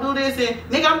 oh, don't do this, and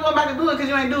nigga, I'm going back to do it because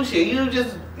you ain't do shit. You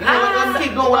just, you know, let me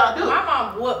keep doing what I do. My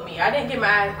mom whooped me. I didn't get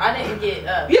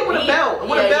with a belt.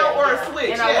 With a belt or a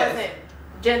switch, and I wasn't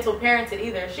gentle parented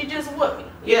either. She just whooped me.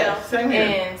 You know? Same here.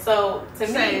 And so to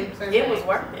me, it was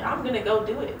worth it. I'm gonna go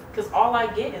do it, because all I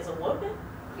get is a whooping.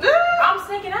 I'm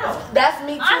sneaking out. That's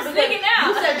me too. I'm sneaking out.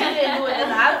 You said you didn't do it,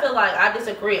 and I feel like I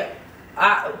disagree.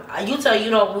 You tell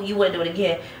you wouldn't do it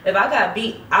again. If I got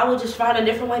beat, I would just find a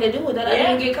different way to do it that I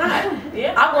didn't get caught.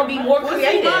 I'm gonna be more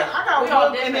creative. I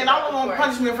got whooped, and then I was on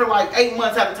punishment for like 8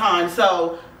 months at a time.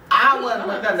 So I wasn't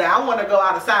with nothing. I want to go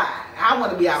outside. I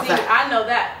want to be outside. See, I know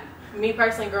that. Me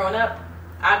personally, growing up,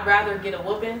 I'd rather get a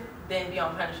whooping than be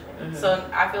on punishment. So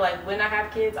I feel like when I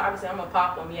have kids, obviously I'm gonna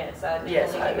pop them. Yes, I believe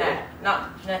in that.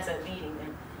 Not necessarily beating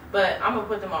them, but I'm gonna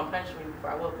put them on punishment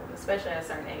before I whoop them, especially at a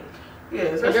certain age. Yeah,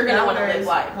 because you're gonna want to live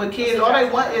life. With kids, all they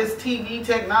want is TV,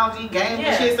 technology, games,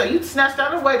 and shit. So you snatch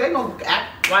that away, they gonna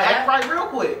act right real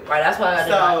quick. Right, that's why.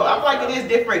 So I feel like it is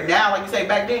different now. Like you say,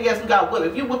 back then, yes, we got whipped.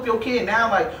 If you whip your kid now,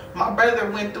 like my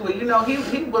brother went through it. You know, he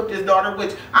whipped his daughter.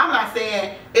 Which I'm not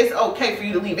saying it's okay for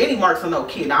you to leave any marks on no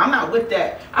kid. Now, I'm not with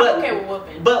that. But, I'm okay with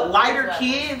whooping. But lighter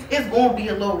kids, it's gonna be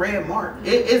a little red mark.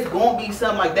 It's gonna be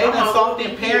something like they done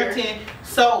soften parenting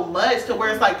so much to where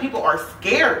it's like people are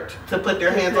scared to put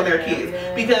their hands on their kids,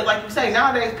 because like you say,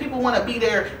 nowadays people want to be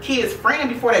their kids' friend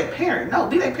before they parent. No,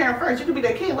 be their parent first. You can be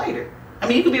their kid later. I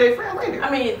mean, you can be their friend later. I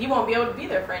mean, you won't be able to be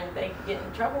their friend if they get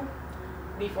in trouble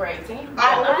before 18.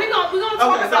 Oh, we're gonna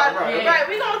talk about right.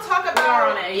 We're gonna talk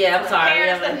about I'm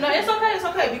sorry. No, it's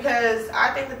okay because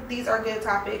I think that these are good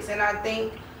topics, and I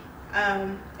think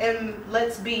in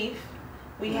Let's Beef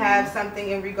we have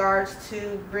something in regards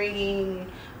to bringing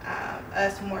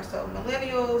us more so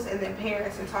millennials and then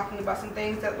parents and talking about some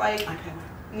things that like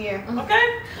Yeah.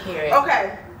 Okay.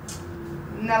 Okay.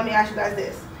 Now let me ask you guys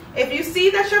this. If you see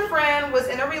that your friend was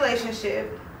in a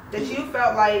relationship that you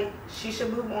felt like she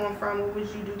should move on from, what would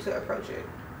you do to approach it?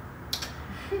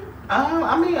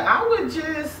 I mean, I would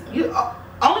just,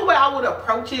 only way I would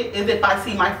approach it is if I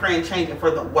see my friend changing for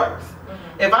the worse.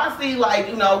 If I see, like,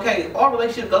 you know, okay, our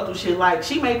relationship go through shit, like,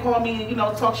 she may call me and, you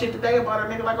know, talk shit today about her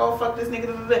nigga, like, oh, fuck this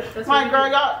nigga. It's like, girl,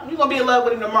 you gonna be in love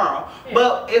with him tomorrow. Yeah.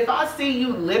 But if I see you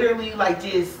literally, like,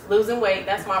 just losing weight,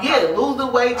 that's my problem. Yeah,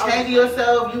 losing weight, changing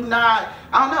yourself, you not,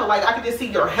 I don't know, like, I can just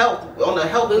see your health on the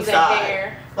healthy losing side.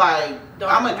 Hair. Like,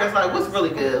 I'm gonna address, like, what's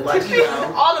really good? Like, you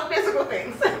know. All the physical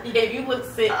things. Yeah, you look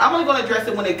sick. I'm only gonna address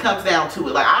it when it comes down to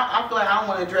it. Like, I feel like I don't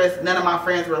want to address none of my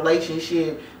friends'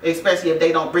 relationship, especially if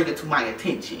they don't bring it to my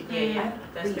attention. Yeah.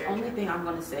 That's the only thing I'm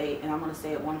gonna say, and I'm gonna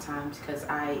say it one time because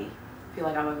I feel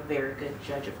like I'm a very good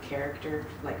judge of character,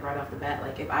 like right off the bat.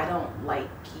 Like, if I don't like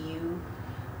you,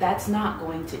 that's not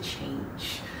going to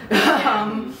change.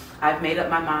 I've made up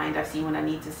my mind. I've seen what I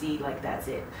need to see. Like, that's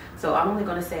it. So I'm only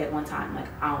going to say it one time. Like,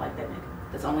 I don't like that nigga.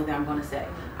 That's the only thing I'm going to say.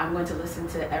 I'm going to listen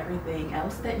to everything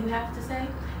else that you have to say.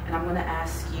 And I'm going to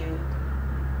ask you,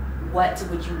 what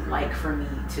would you like for me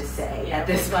to say at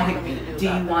this point? Do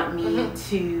you want me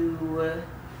to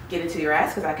get into your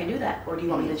ass? Because I can do that. Or do you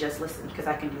want me to just listen? Because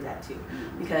I can do that too.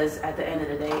 Because at the end of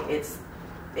the day,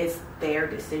 it's their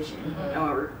decision.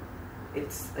 Or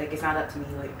it's like, it's not up to me.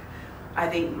 Like, I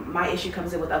think my issue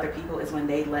comes in with other people is when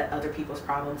they let other people's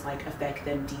problems like affect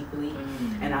them deeply,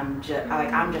 and I'm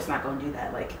just not gonna do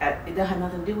that. Like, it doesn't have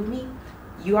nothing to do with me.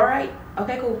 You all right?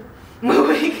 Okay, cool.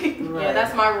 Moving. Yeah,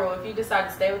 that's my rule. If you decide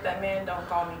to stay with that man, don't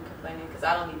call me complaining because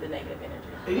I don't need the negative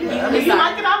energy. Yeah, I mean, you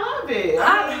like it, I love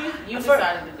it. You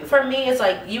decided to do it. For me, it's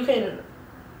like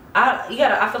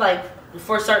I feel like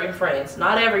for certain friends,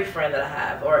 not every friend that I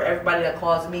have or everybody that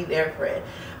calls me their friend,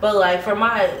 but like for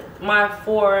my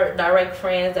 4 direct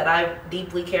friends that I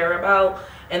deeply care about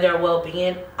and their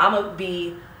well-being, I'm gonna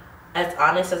be as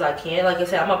honest as I can. Like I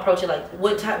said, I'm gonna approach it like,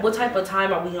 what type of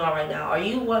time are we on right now? Are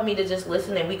you want me to just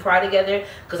listen and we cry together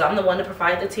because I'm the one to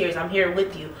provide the tears, I'm here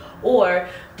with you, or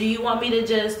do you want me to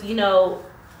just, you know,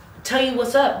 tell you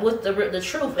what's up with the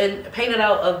truth and paint it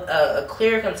out a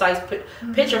clear, concise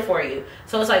picture for you?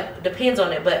 So it's like, depends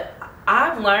on it. But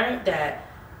I've learned that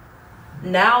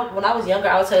now, when I was younger,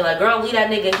 I would say like, girl, leave that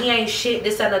nigga, he ain't shit,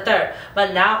 this and the third.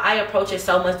 But now I approach it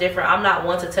so much different. I'm not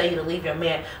one to tell you to leave your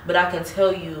man, but I can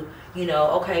tell you, you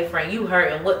know, okay, friend, you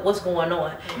hurt, and what's going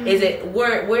on? Is it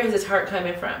where is this hurt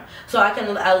coming from? So I can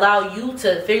allow you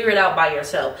to figure it out by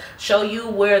yourself, show you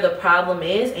where the problem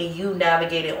is, and you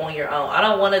navigate it on your own. I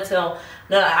don't want to tell.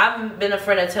 No, I've been a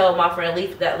friend to tell my friend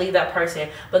leave that person,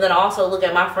 but then I also look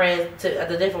at my friends at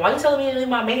the different. Why you telling me to leave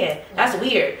my man? That's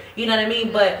weird. You know what I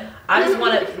mean? But I just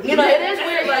want to. You know, it is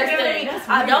weird.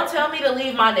 Like, don't tell me to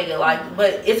leave my nigga. Like,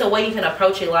 but it's a way you can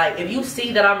approach it. Like, if you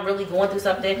see that I'm really going through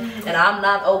something and I'm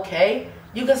not okay,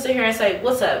 you can sit here and say,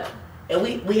 "What's up?" And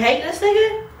we hate this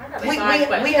nigga. We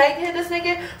hating this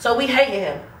nigga, so we hating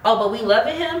him. Oh, but we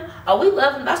loving him. Oh, we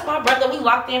love him. That's my brother. We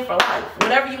locked in for life.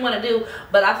 Whatever you want to do.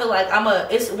 But I feel like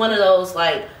it's one of those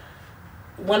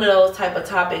type of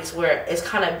topics where it's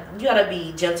kind of, you gotta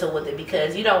be gentle with it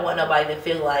because you don't want nobody to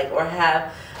feel like, or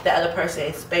have the other person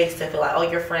in space to feel like, oh,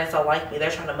 your friends don't like me,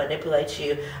 they're trying to manipulate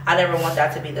you. I never want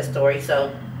that to be the story.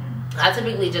 So I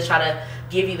typically just try to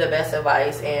give you the best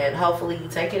advice, and hopefully you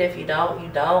take it. If you don't, you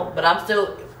don't. But I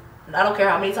don't care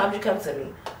how many times you come to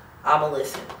me, I'ma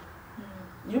listen.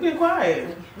 You get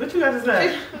quiet. What you got to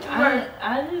say?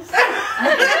 I just.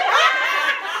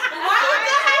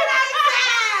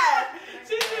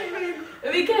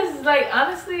 Because, like,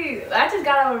 honestly, I just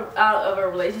got out of a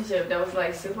relationship that was,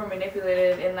 like, super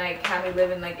manipulative and, like, had me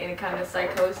living, like, in a kind of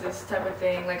psychosis type of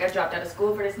thing. Like, I dropped out of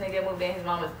school for this nigga, moved in his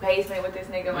mama's basement with this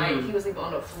nigga. Like, he was sleeping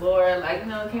on the floor. Like, you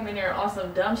know, came in there on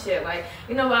some dumb shit. Like,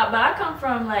 you know, but I come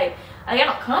from, like, I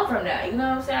don't come from that. You know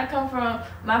what I'm saying? I come from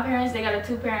my parents. They got a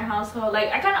 2-parent household. Like,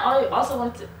 I kind of also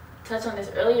wanted to touch on this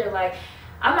earlier. Like,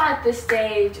 I'm at this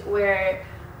stage where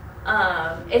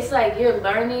it's like you're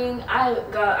learning. I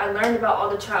learned about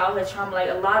all the childhood trauma, like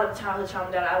a lot of childhood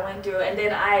trauma that I went through, and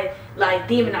then I like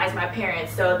demonized my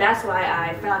parents. So that's why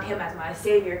I found him as my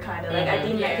savior, kind of like I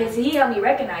demonized. He helped me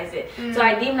recognize it. So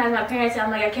I demonized my parents, and I'm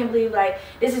like, I can't believe like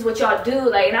this is what y'all do,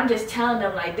 like, and I'm just telling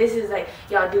them like this is like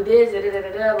y'all do this,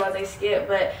 while they skip.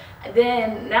 But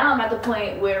then now I'm at the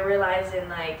point where realizing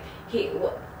like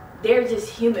they're just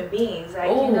human beings. Like,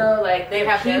 you know, like they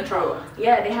have their trauma.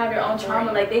 Yeah, they have their own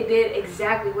trauma. Like, they did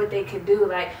exactly what they could do.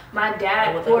 Like, my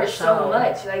dad poured so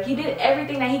much. Like, he did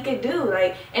everything that he could do.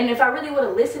 Like, and if I really would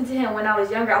have listened to him when I was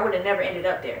younger, I would have never ended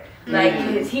up there. Like,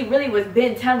 he really was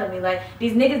been telling me, like,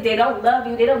 these niggas, they don't love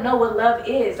you. They don't know what love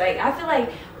is. Like, I feel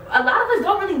like a lot of us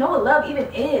don't really know what love even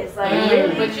is. Like,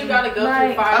 really. But you gotta go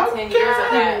through 5 to 10 years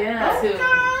of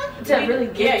that to really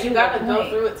get you gotta go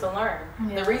through it to learn.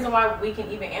 The reason why we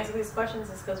can even answer these questions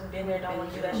is because we've been there, don't want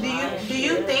to do that shit. Do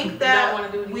you think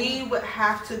that we would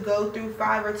have to go through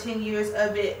 5 or 10 years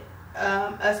of it,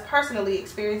 us personally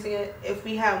experiencing it, if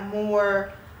we have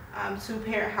more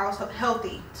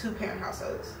healthy two-parent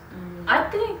households? I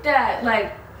think that,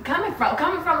 like, coming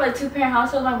from like 2-parent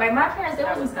household, like my parents, they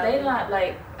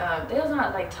was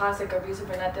not like toxic or abusive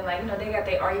or nothing. Like, you know, they got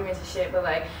their arguments and shit, but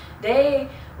like they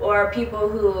were people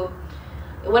who,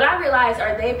 what I realized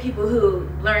are they people who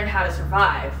learned how to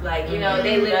survive. Like, you know,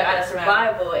 they live out of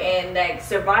survival, and like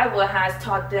survival has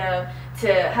taught them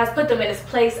has put them in this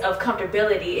place of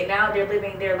comfortability, and now they're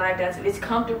living their life it's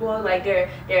comfortable. Like they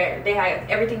have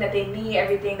everything that they need,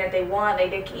 everything that they want. Like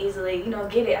they can easily, you know,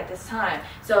 get it at this time.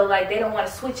 So like they don't want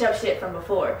to switch up shit from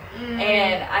before.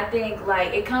 And I think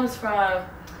like it comes from,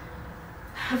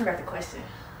 I forgot the question.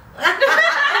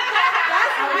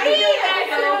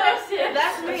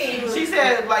 That's me. She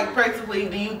said, like, practically,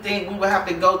 do you think we would have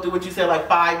to go through what you said, like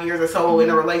 5 years or so in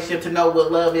a relationship to know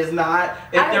what love is not?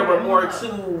 If there were more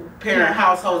 2-parent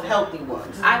households, healthy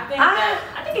ones. I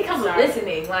think it comes with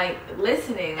listening. Like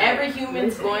listening. Every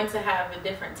human's going to have a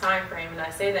different time frame, and I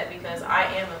say that because I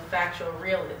am a factual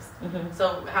realist.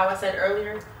 So how I said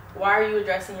earlier, why are you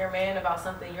addressing your man about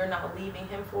something you're not leaving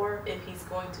him for if he's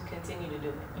going to continue to do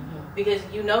it? Because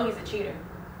you know he's a cheater.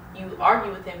 You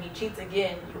argue with him, he cheats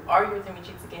again. You argue with him, he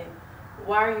cheats again.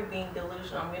 Why are you being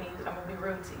delusional? I'm gonna be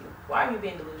rude to you. Why are you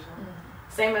being delusional?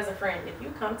 Same as a friend. If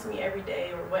you come to me every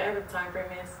day or whatever the time frame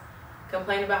is,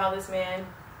 complain about how this man,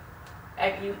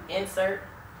 you insert,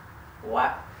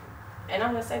 what? And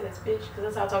I'm gonna say this, bitch, because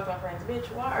that's how I talk to my friends. Bitch,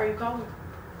 why are you calling me?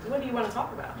 What do you want to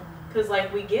talk about? Because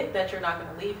like we get that you're not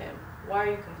gonna leave him. Why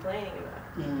are you complaining about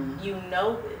it? You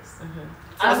know this.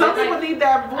 Some people need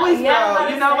that voice, though.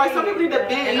 You know, like some people need to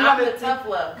vent. And I'm the tough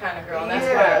love kind of girl. That's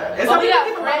why. And some people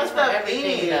need to run stuff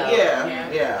in.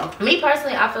 Yeah. Me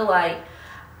personally, I feel like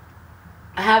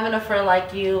having a friend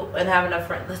like you and having a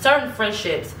friend, certain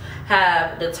friendships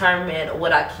have determined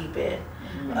what I keep in.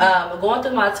 Going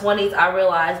through my 20s, I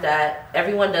realized that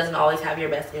everyone doesn't always have your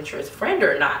best interest, friend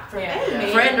or not.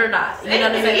 Friend or not. You know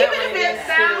what I mean? Even if it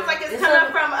sounds like it's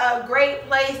coming from a great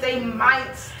place, they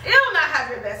might still not have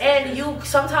your best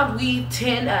interest. Sometimes we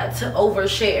tend to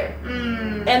overshare.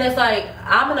 And it's like,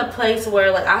 I'm in a place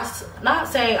where, like, not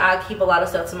saying I keep a lot of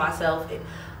stuff to myself,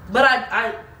 but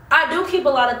I do keep a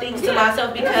lot of things to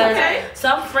myself because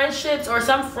some friendships or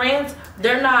some friends,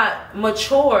 they're not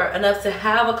mature enough to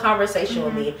have a conversation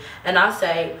with me. And I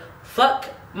say, fuck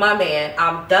my man,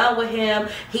 I'm done with him.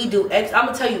 He do X. I'm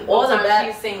gonna tell you all the bad.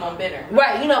 She's single bitter,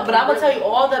 right? You know, but I'm gonna tell you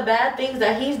all the bad things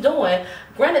that he's doing.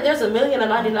 Granted, there's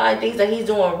 1,099 things that he's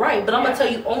doing right, but I'm gonna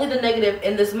tell you only the negative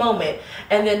in this moment.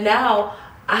 And then now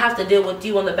I have to deal with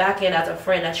you on the back end as a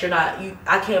friend that you're not.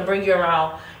 I can't bring you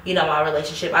around. You know, my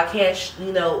relationship. I can't,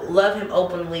 love him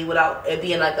openly without it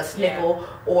being like a snickle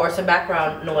or some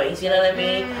background noise. You know what I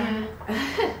mean?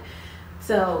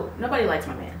 So nobody likes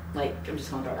my man. Like, I'm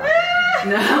just gonna throw it out.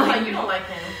 No, like you don't like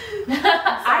him.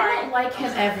 I don't like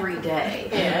him every day.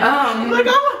 Like,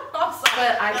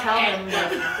 but I tell him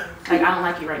like I don't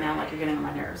like you right now. Like you're getting on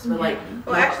my nerves. But like,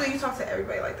 well, actually, you talk to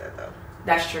everybody like that though.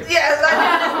 That's true. Yeah, it's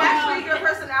actually your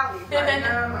personality.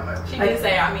 She did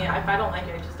say, I mean, if I don't like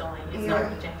you, I just don't like you. It's not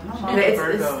going to change.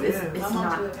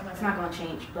 It's not going to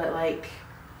change. But like,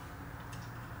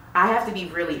 I have to be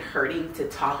really hurting to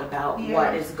talk about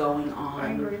what is going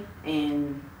on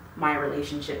in my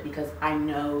relationship because I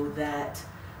know that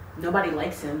nobody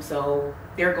likes him, so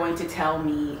they're going to tell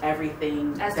me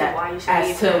everything as to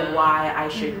why I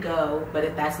should go. But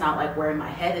if that's not like where my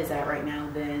head is at right now,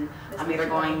 then I'm either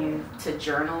going to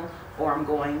journal or I'm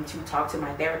going to talk to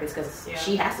my therapist because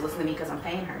she has to listen to me because I'm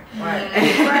paying her. Right.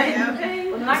 Okay.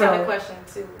 Well, then I got a question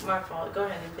too. My fault. Go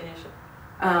ahead and finish it.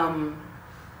 I'm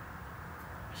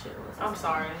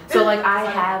sorry. So like I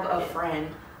have a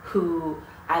friend who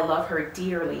I love her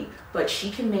dearly, but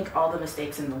she can make all the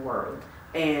mistakes in the world.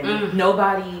 And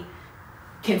nobody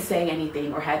can say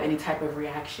anything or have any type of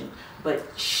reaction, but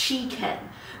she can.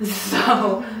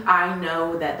 So I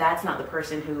know that that's not the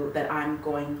person that I'm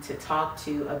going to talk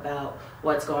to about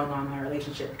what's going on in my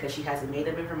relationship because she hasn't made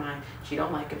up in her mind. She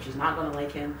don't like him. She's not going to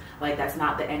like him. Like that's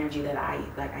not the energy that I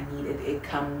need. It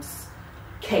comes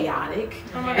chaotic.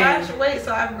 Oh my gosh, wait,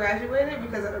 so I've graduated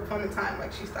because at a point in time,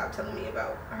 like, she stopped telling me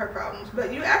about her problems.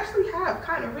 But you actually have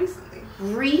kind of recently.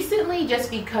 Recently, just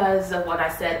because of what I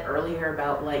said earlier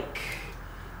about, like...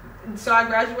 So I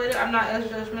graduated, I'm not as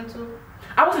judgmental?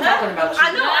 I wasn't talking about you.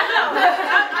 I know,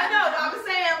 but I'm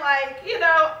saying, like, you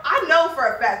know, I know for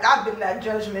a fact I've been that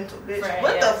judgmental bitch. Right,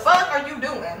 what the fuck are you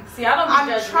doing? See, I don't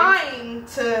be I'm trying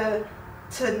to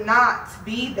not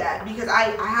be that, because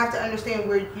I have to understand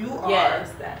where you are.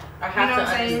 Yes, that. I have to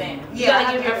understand. You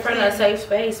gotta give your friend a safe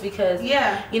space, because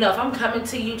yeah, you know, if I'm coming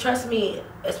to you, trust me,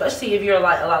 especially if you're a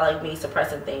lot like me,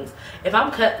 suppressing things. If I'm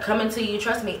coming to you,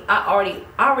 trust me, I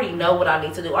already know what I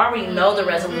need to do. I already know the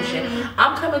resolution.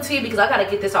 I'm coming to you because I gotta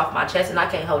get this off my chest and I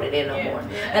can't hold it in no more.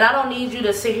 Yeah. And I don't need you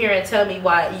to sit here and tell me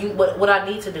what I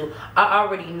need to do. I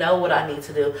already know what I need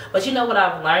to do. But you know what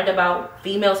I've learned about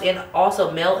females, and also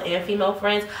male and female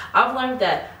friends? I've learned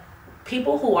that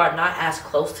people who are not as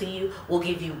close to you will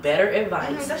give you better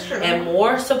advice and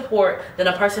more support than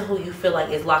a person who you feel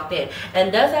like is locked in.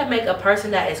 And does that make a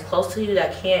person that is close to you,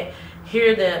 that can't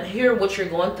hear what you're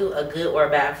going through, a good or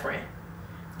a bad friend?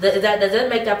 Does that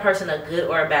make that person a good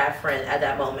or a bad friend at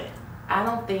that moment? I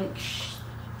don't think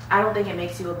it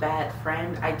makes you a bad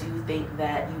friend. I do think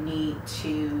that you need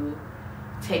to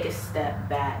take a step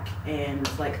back and,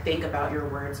 like, think about your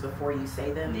words before you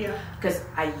say them. Yeah. Because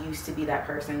I used to be that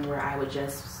person where I would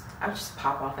just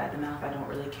pop off at the mouth. I don't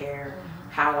really care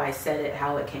how I said it,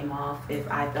 how it came off. If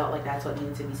I felt like that's what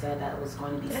needed to be said, that was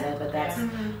going to be said. But that's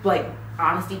like,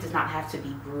 honesty does not have to be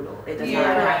brutal. It does not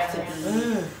have to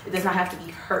be. It does not have to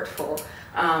be hurtful.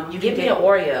 You give me an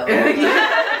Oreo.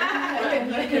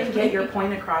 You can get your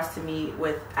point across to me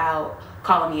without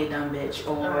calling me a dumb bitch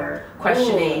or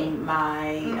questioning my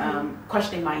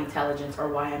intelligence or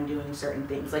why I'm doing certain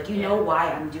things. Like, you know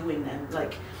why I'm doing them.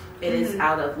 Like, it is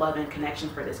out of love and connection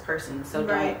for this person. So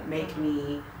don't make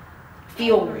me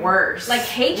feel worse. Like,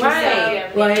 hate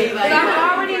yourself. Like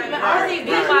I already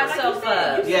beat myself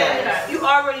up. You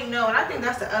already know, and I think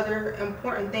that's the other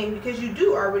important thing, because you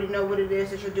do already know what it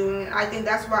is that you're doing. And I think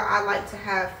that's why I like to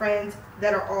have friends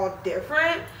that are all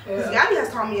different. Because Gabby has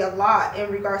taught me a lot in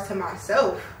regards to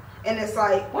myself. And it's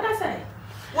like, what'd I say?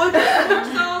 Well, just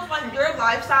yourself, like your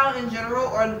lifestyle in general,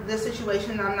 or the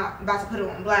situation, I'm not about to put it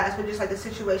on blast, but just like the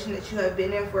situation that you have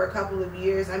been in for a couple of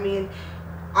years. I mean,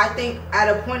 I think at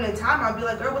a point in time, I'll be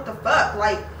like, girl, what the fuck?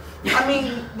 Like, I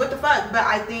mean, what the fuck? But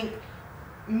I think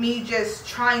me just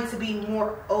trying to be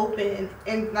more open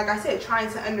and, like I said,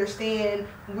 trying to understand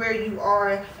where you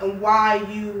are and why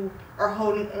you are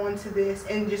holding on to this,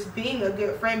 and just being a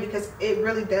good friend, because it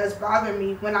really does bother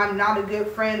me when I'm not a good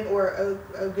friend or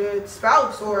a good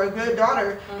spouse or a good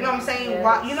daughter. You know what I'm saying?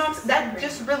 Why, you know, that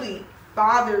just really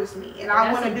bothers me, and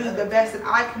I want to do the best that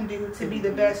I can do to be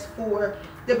the best for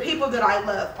the people that I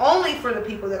love, only for the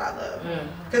people that I love.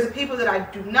 Because the people that I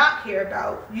do not care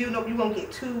about, you know, you won't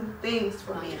get two things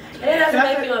from me. And it doesn't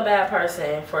make you a bad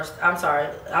person for. I'm sorry,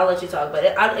 I'll let you talk, but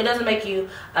it doesn't make you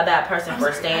a bad person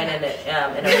for staying in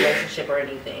a relationship or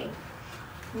anything.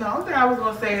 No, the only thing I was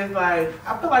gonna say is, like,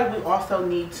 I feel like we also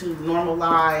need to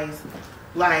normalize,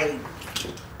 like,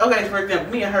 okay, for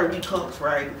example, me and her, we close,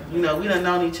 right? You know, we done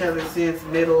known each other since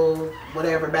middle,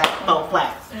 whatever, back 4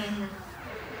 flats.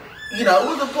 You know,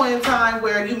 it was a point in time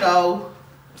where, you know,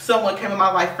 someone came in my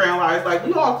life, friend-wise, like,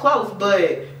 we all close,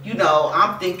 but, you know,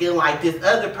 I'm thinking, like, this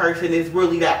other person is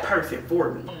really that person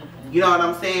for me. You know what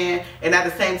I'm saying? And at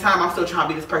the same time, I'm still trying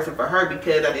to be this person for her,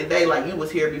 because at the end of the day, like, you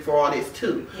was here before all this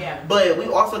too. Yeah. But we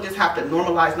also just have to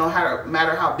normalize, no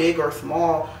matter how big or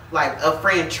small, like, a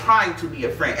friend trying to be a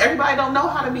friend. Everybody don't know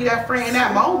how to be that friend in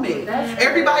that moment.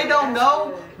 Everybody don't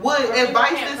know what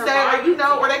advice to say, or, you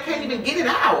know, or they can't even get it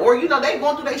out, or, you know, they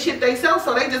going through their shit themselves,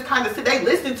 so they just kind of sit, they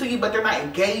listen to you, but they're not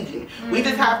engaging. We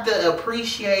just have to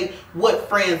appreciate what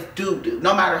friends do,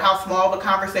 no matter how small of a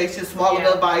conversation, small of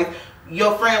advice.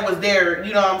 Your friend was there,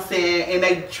 you know what I'm saying, and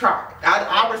they tried.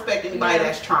 I respect anybody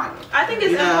that's trying. I think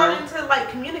it's important to, like,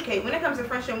 communicate. When it comes to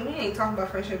friendship, we ain't talking about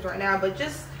friendships right now, but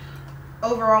just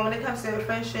overall, when it comes to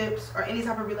friendships or any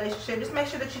type of relationship, just make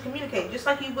sure that you communicate, just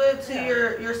like you would to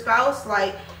your spouse.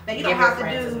 Like, that you don't have to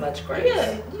do as much grace.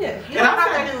 You don't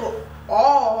have to do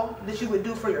all that you would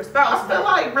do for your spouse. I feel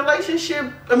like I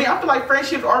feel like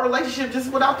friendships are relationships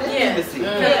just without the intimacy.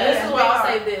 This is why I'll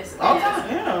say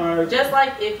this. Just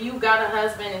like if you got a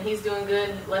husband and he's doing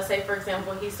good, let's say, for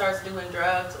example, he starts doing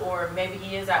drugs, or maybe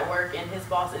he is at work and his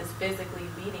boss is physically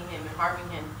beating him and harming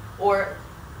him, or,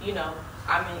 you know,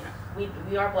 I mean,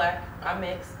 we are black, I'm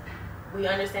mixed. We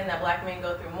understand that black men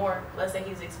go through more. Let's say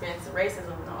he's experienced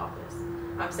racism in the office.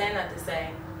 I'm saying that to say,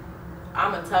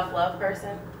 I'm a tough love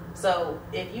person. So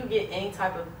if you get any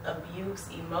type of abuse,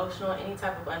 emotional, any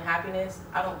type of unhappiness,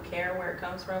 I don't care where it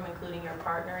comes from, including your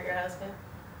partner or your husband,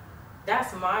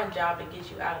 that's my job to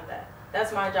get you out of that.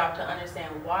 That's my job to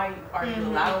understand why are you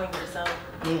allowing yourself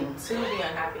to be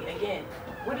unhappy. Again,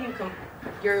 what do you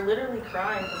you're literally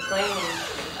crying, complaining,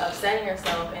 upsetting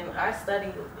yourself. And I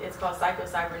studied, it's called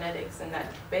psycho-cybernetics, and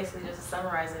that basically, just to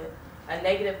summarize it, a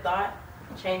negative thought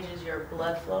changes your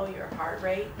blood flow, your heart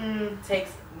rate,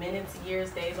 takes minutes,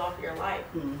 years, days off your life.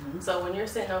 So when you're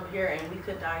sitting over here and we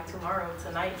could die tomorrow,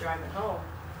 tonight, driving home,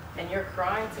 and you're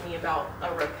crying to me about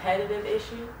a repetitive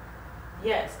issue,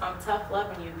 yes, I'm tough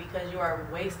loving you because you are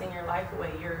wasting your life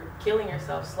away. You're killing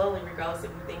yourself slowly, regardless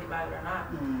if you think about it or not.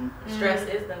 Stress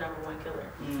is the #1 killer.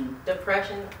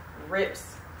 Depression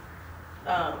rips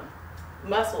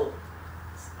muscle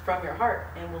from your heart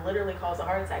and will literally cause a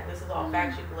heart attack. This is all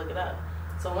facts. You can look it up.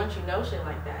 So once you know shit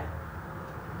like that,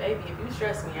 baby, if you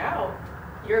stress me out,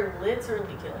 you're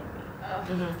literally killing me.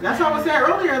 That's what I was saying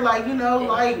earlier, like, you know,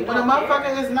 like, when a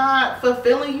motherfucker is not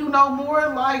fulfilling you no more,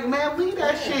 like, man, leave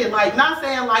that shit. Like, not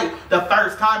saying, like, the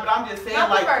first time, but I'm just saying,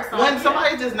 like, when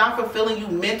somebody's just not fulfilling you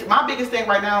mentally, my biggest thing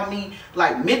right now, me,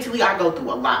 like, mentally, I go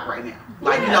through a lot right now.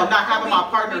 Like, you know, not having my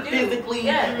partner physically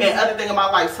and other thing in my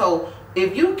life. So,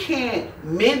 if you can't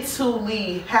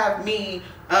mentally have me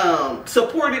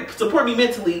support me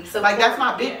mentally, like, that's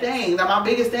my big thing. That's my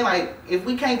biggest thing. Like, if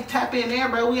we can't tap in there,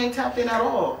 bro, we ain't tapped in at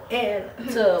all. And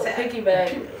to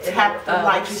piggyback,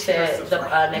 like you said, the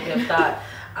negative thought.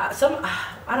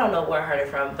 I don't know where I heard it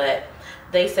from, but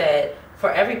they said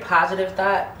for every positive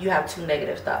thought, you have 2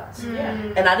 negative thoughts.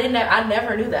 And I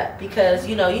never knew that, because,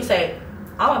 you know, you say,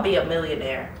 I'm gonna be a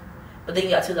millionaire. But then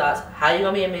you got 2 thoughts. How you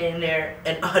gonna be a millionaire?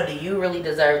 And do you really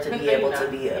deserve to be able to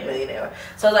be a millionaire?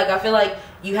 So, like, I feel like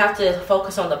you have to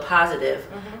focus on the positive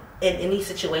in any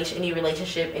situation, any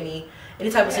relationship, any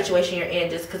type of situation you're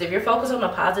in. Just because if you're focused on the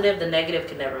positive, the negative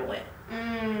can never win.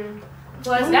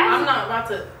 Plus, I'm not about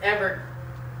to ever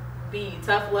be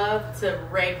tough love to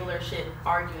regular shit,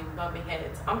 arguing, bumping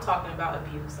heads. I'm talking about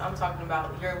abuse. I'm talking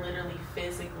about you're literally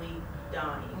physically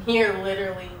dying. You're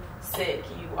literally sick.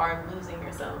 You are losing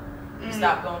yourself. You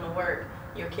stop going to work.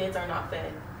 Your kids are not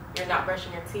fed. You're not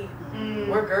brushing your teeth.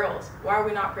 We're girls. Why are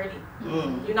we not pretty?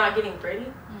 You're not getting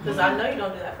pretty? Because I know you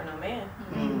don't do that for no man.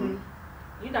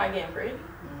 You're not getting pretty.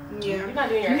 You're not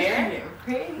doing your hair.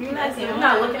 You're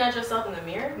not looking at yourself in the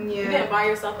mirror. You didn't buy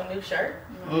yourself a new shirt.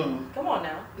 Come on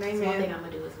now. One thing I'm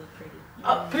going to do is look pretty.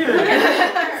 Period.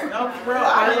 No, bro,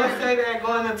 I didn't say that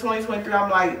going into 2023. I'm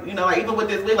like, you know, like, even with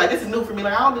this wig, like, this is new for me.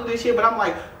 Like, I don't do this shit, but I'm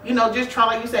like, you know, just try,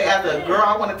 like you say, as a girl,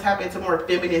 I want to tap into more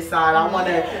feminine side. I want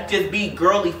to just be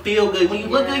girly, feel good. When you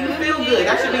look good, you feel good.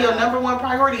 That should be your #1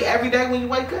 priority every day when you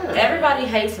wake up. Everybody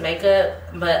hates makeup,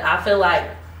 but I feel like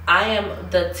I am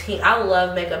the team. I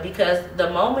love makeup, because the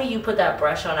moment you put that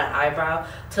brush on that eyebrow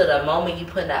to the moment you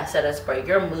put that set of spray,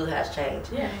 your mood has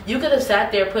changed. You could have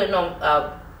sat there putting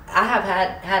on I have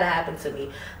had it happen to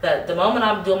me that the moment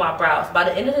I'm doing my brows, by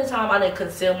the end of the time I didn't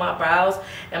conceal my brows,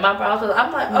 and my brows was,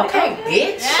 I'm like, okay,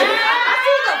 bitch. I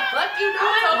see the fuck you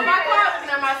doing. So my car looking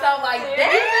at myself like,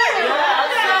 damn.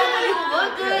 So when you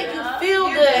look good, you feel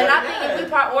good. And I think if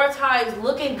we prioritize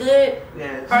looking good,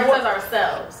 prioritize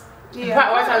ourselves.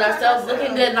 Prioritize ourselves,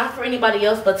 looking good, not for anybody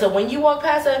else, but to when you walk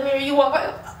past that mirror, you walk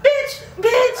by, bitch.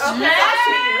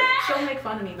 She'll make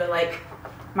fun of me, but, like,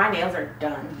 my nails are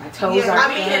done. My toes are done.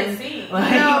 Can't see.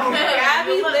 Like, No,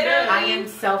 Abby literally. I am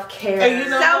self-care. And you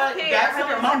know what? Self-care,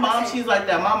 That's my mom. She's like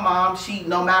that. My mom, she,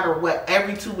 no matter what,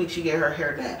 every 2 weeks she get her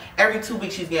hair done. Every 2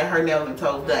 weeks she's getting her nails and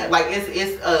toes done. Like, it's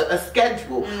a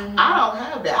schedule. I don't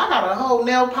have that. I got a whole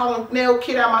nail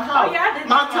kit at my house.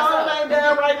 My toes ain't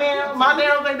done right now. My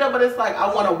nails ain't done, but it's like I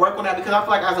want to work on that, because I feel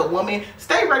like as a woman,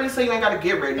 stay ready so you ain't got to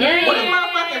get ready. What if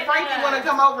motherfucking Frankie want to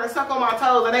come over and suck on my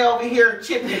toes and they over here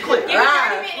chipping and clipping?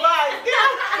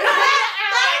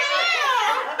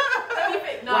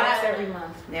 Wax every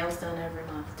month, nails done every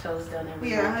month, toes done every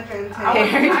month. 110.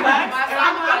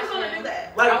 I just want to do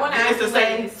that. Like, it's the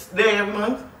same day every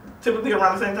month, typically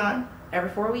around the same time.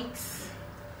 Every 4 weeks.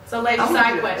 So, ladies,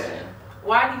 side question: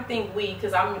 why do you think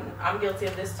because I'm guilty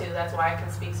of this too? That's why I can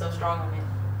speak so strong on it.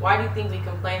 Why do you think we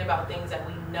complain about things that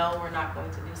we know we're not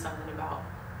going to do something about?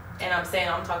 And I'm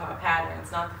talking about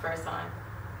patterns, not the first time.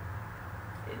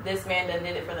 This man done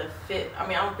did it for the 5th. I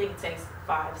mean, I don't think it takes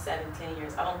 5, 7, 10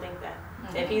 years. I don't think that.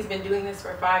 If he's been doing this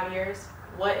for 5 years,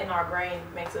 what in our brain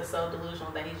makes us so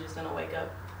delusional that he's just gonna wake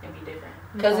up and be different?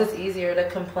 Because it's easier to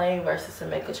complain versus to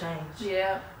make a change.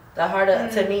 Yeah. The harder,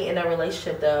 to me, in a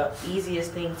relationship, the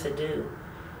easiest thing to do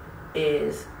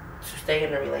is to stay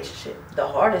in a relationship. The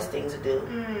hardest thing to do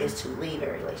is to leave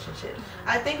a relationship.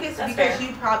 I think it's because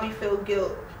you probably feel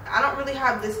guilt I don't really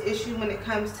have this issue when it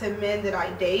comes to men that I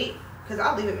date, because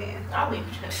I'll leave a man. I'll leave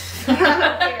you.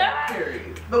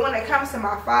 But when it comes to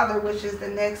my father, which is the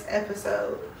next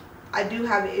episode, I do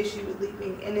have an issue with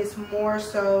leaving, and it's more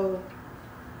so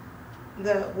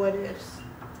the what ifs.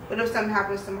 What if something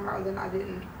happens tomorrow and then I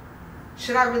didn't?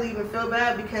 Should I really even feel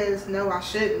bad? Because no, I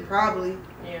shouldn't, probably.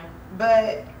 Yeah.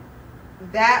 But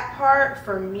that part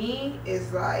for me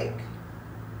is like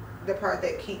the part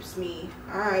that keeps me,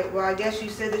 all right, well, I guess you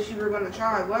said that you were going to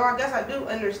try. Well, I guess I do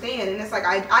understand. And it's like,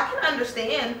 I can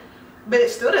understand, but it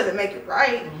still doesn't make it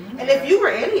right. Mm-hmm. And if you were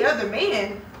any other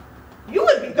man, you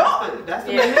would be gone. That's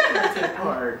the manipulative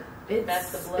part.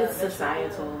 That's the blood. It's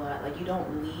societal a lot. Like, you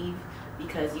don't leave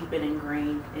because you've been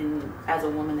ingrained in, as a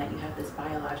woman, that you have this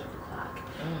biological clock.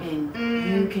 And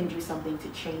you can do something to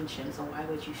change him, so why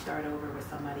would you start over with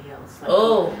somebody else?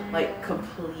 Like,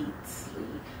 completely.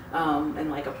 And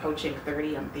like approaching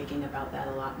 30, I'm thinking about that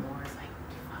a lot more. It's like,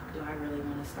 fuck, do I really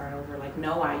want to start over? Like,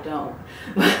 no, I don't.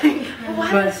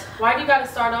 Why do you got to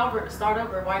start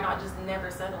over? Why not just never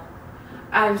settle?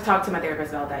 I just talked to my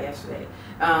therapist about that yesterday.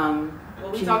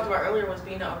 What we talked about earlier was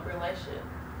being in an open relationship.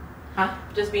 Huh?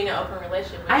 Just being in an open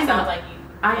relationship. It sounds like you.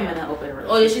 I am in an open relationship.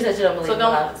 Oh, yeah, she said she don't believe in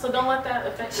love. So don't let that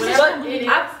affect you.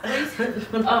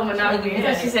 Monogamy.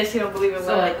 Yeah. She said she don't believe in love.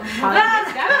 So like,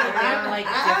 there are like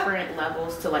different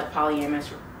levels to like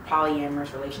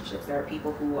polyamorous relationships. There are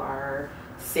people who are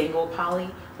single poly,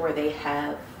 where they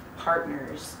have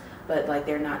partners, but like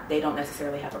they don't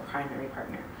necessarily have a primary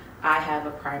partner. I have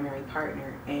a primary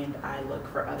partner, and I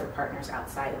look for other partners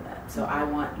outside of that. So I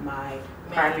want my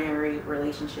primary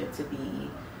relationship to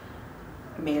be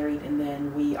married, and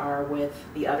then we are with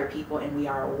the other people, and we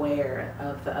are aware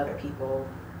of the other people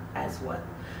as well.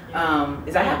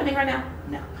 Is that happening right now?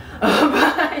 No.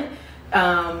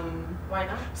 Why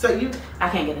not? So I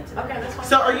can't get into that. Okay, that's fine.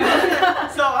 So are you?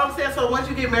 So I'm saying, so once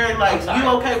you get married, like, you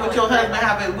okay with your husband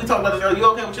having? We talked about this earlier. You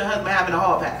okay with your husband having a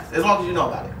hall pass, as long as you know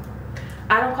about it?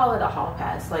 I don't call it a hall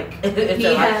pass. Like,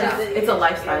 it's a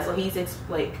lifestyle. So he's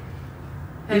like,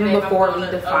 even before we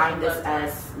defined this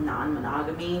as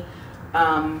non-monogamy,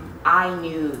 I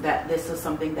knew that this was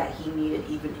something that he needed,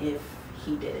 even if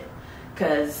he didn't.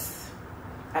 Because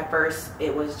at first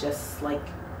it was just like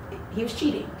he was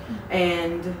cheating,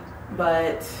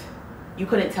 but you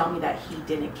couldn't tell me that he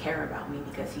didn't care about me,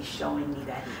 because he's showing me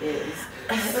that he is.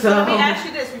 So let me ask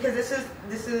you this, because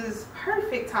this is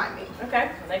perfect timing. Okay,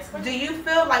 next one. Do you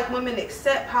feel like women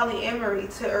accept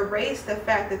polyamory to erase the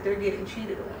fact that they're getting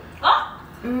cheated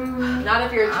on? Not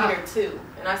if you're a cheater too.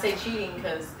 And I say cheating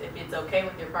because if it's okay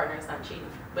with your partner, it's not cheating.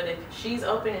 But if she's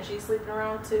open and she's sleeping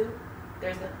around too,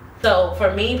 there's no. So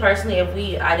for me personally, if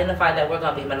we identify that we're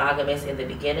gonna be monogamous in the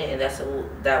beginning, and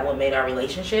that what made our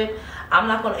relationship, I'm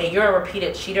not gonna. And you're a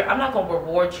repeated cheater. I'm not gonna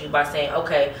reward you by saying,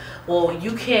 okay, well,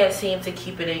 you can't seem to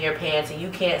keep it in your pants, and you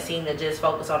can't seem to just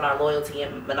focus on our loyalty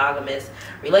and monogamous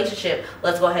relationship.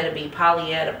 Let's go ahead and be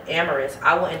polyamorous.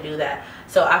 I wouldn't do that.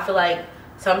 So I feel like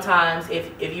sometimes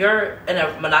if you're in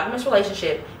a monogamous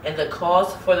relationship and the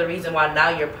cause for the reason why now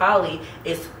you're poly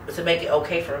is to make it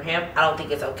okay for him, I don't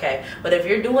think it's okay. But if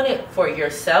you're doing it for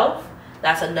yourself,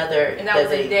 that's another. And that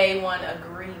was a day one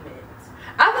agreement.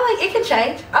 I feel like it can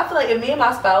change. I feel like if me and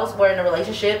my spouse were in a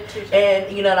relationship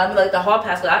and, you know, I mean, like the hall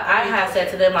pass, I have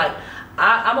said to them, like,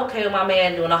 I'm okay with my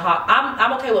man doing a hall.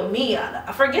 I'm okay with me.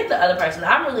 Forget the other person.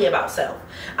 I'm really about self.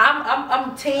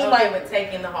 I'm team, like, with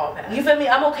taking the hall pass. You feel me?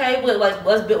 I'm okay with, like,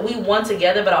 we one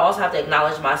together, but I also have to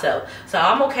acknowledge myself. So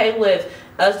I'm okay with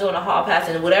us doing a hall pass,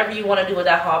 and whatever you want to do with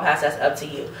that hall pass, that's up to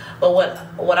you. But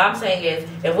what I'm saying is,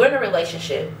 if we're in a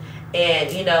relationship and,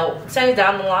 you know, say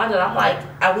down the line that I'm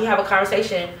like, we have a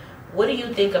conversation, what do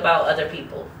you think about other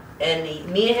people? And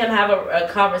me and him have a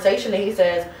conversation, and he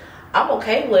says, I'm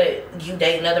okay with you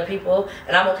dating other people,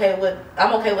 and I'm okay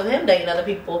with him dating other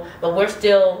people, but we're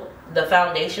still the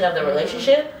foundation of the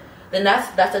relationship. Then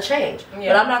that's a change.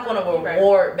 Yeah. But I'm not going to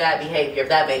reward bad behavior, if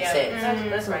that makes sense.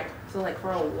 That's right. So like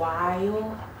for a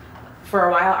while,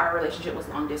 our relationship was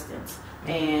long distance,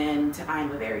 and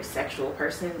I'm a very sexual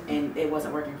person, and it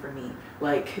wasn't working for me.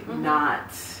 Like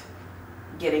not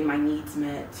getting my needs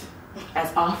met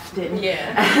as often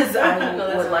as I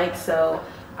would like. So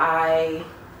I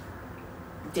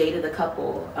dated a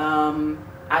couple.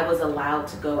 I was allowed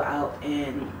to go out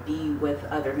and be with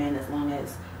other men as long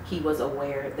as he was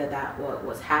aware that what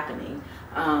was happening.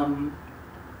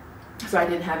 So I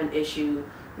didn't have an issue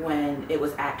when it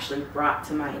was actually brought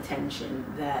to my attention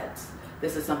that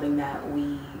this is something that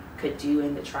we could do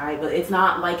in the tribe. But it's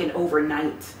not like an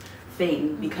overnight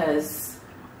thing, because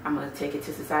I'm going to take it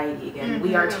to society again.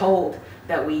 We are told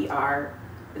that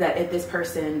if this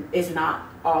person is not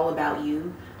all about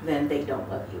you, then they don't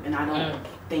love you. And I don't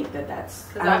think that that's...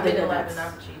 Because I've been in love and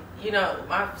I've cheated. You know,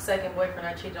 my second boyfriend,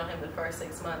 I cheated on him the first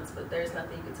 6 months, but there's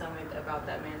nothing you can tell me about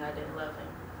that man that I didn't love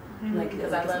him. Like,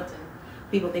 because I loved him.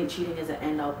 People think cheating is an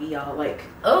end-all, be-all. Like,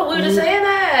 oh, we were just saying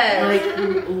that.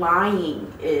 Like,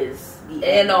 lying is the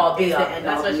end-all, be-all.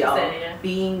 That's what she said, yeah.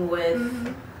 Being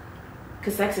with...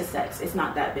 Because sex is sex. It's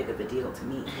not that big of a deal to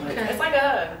me. Like, it's like a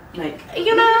hug. Like,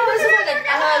 you know, it's just like a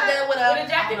hug with a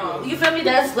jacket on. You feel me?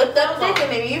 That slipped up thick in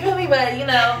me. You feel me? But, you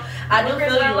know, I do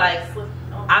feel you like...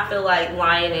 I feel like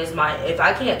lying is if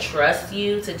I can't trust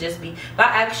you to just be, if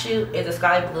I ask you, is the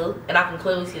sky blue? And I can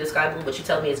clearly see the sky blue, but you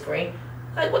tell me it's green.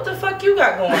 Like, what the fuck you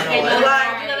got going on? Like, you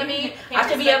know what I mean? I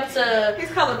should be able to. He's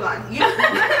colorblind.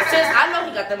 Since I know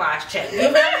he got them eyes checked. You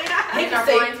feel me? He can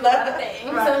say things.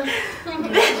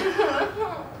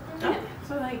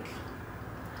 So, like,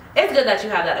 it's good that you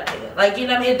have that opinion. Like, you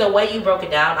know what I mean? The way you broke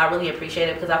it down, I really appreciate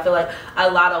it because I feel like a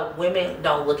lot of women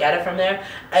don't look at it from there.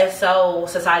 And so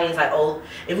society is like, oh,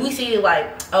 if we see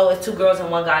like, oh, it's 2 girls and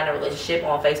 1 guy in a relationship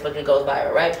on Facebook and goes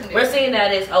viral, right? Yeah. We're seeing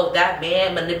that as, oh, that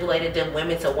man manipulated them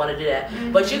women to want to do that.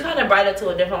 But you kind of brought it to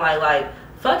a different like,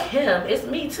 fuck him, it's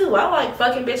me too. I like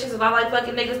fucking bitches and I like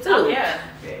fucking niggas too. Oh, yeah.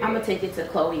 I'm gonna take it to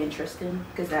Chloe and Tristan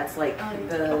because that's like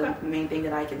the main thing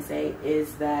that I can say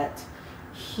is that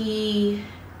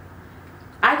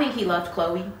I think he loved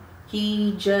Chloe.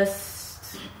 He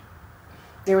just,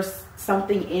 there was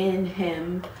something in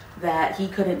him that he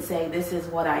couldn't say, this is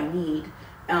what I need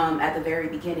at the very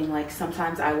beginning. Like,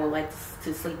 sometimes I will like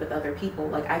to sleep with other people.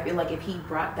 Like, I feel like if he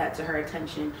brought that to her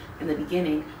attention in the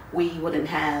beginning, we wouldn't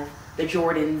have the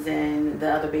Jordans and the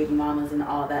other baby mamas and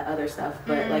all that other stuff.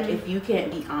 But like, if you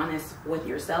can't be honest with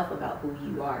yourself about who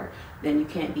you are, then you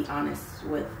can't be honest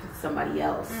with somebody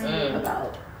else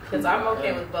about. Because I'm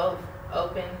okay with both.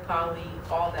 Open, poly,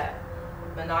 all that,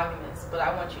 monogamous, but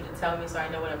I want you to tell me so I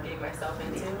know what I'm getting myself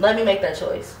into. Let me make that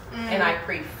choice. And I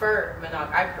prefer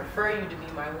I prefer you to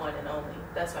be my one and only.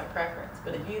 That's my preference.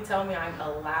 But if you tell me I'm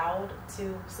allowed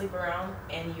to sleep around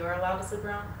and you're allowed to sleep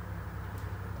around,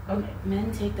 okay.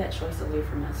 Men take that choice away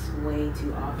from us way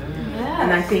too often. Yeah.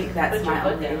 And I think that's my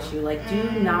only issue. Like,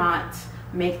 do not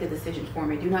make the decision for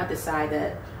me. Do not decide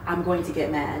that I'm going to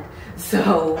get mad,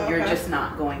 so you're just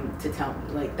not going to tell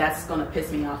me. Like, that's going to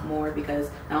piss me off more because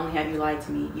not only have you lied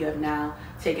to me, you have now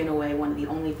taken away one of the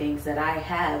only things that I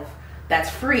have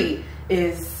that's free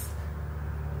is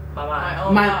my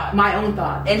own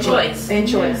thought and choice.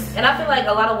 And I feel like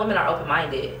a lot of women are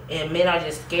open-minded and men are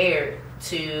just scared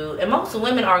to, and most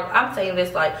women are, I'm saying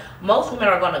this, like, most women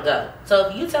are going to go. So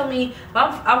if you tell me, if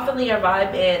I'm feeling your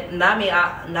vibe, and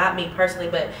not me personally,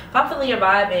 but if I'm feeling your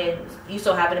vibe and you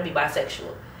so happen to be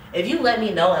bisexual, if you let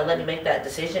me know and let me make that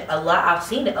decision, I've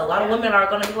seen it, a lot of women are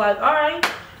going to be like, all right,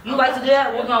 you like to do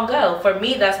that, we're going to go. For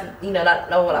me, that's,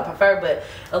 not what I prefer, but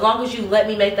as long as you let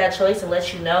me make that choice and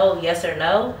let you know yes or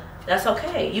no, that's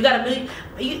okay. You gotta be.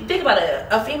 You think about it.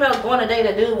 A female going to date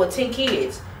a dude with 10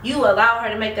 kids. You allow her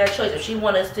to make that choice if she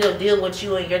want to still deal with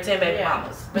you and your 10 baby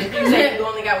mamas. But if you say you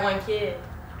only got 1 kid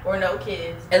or no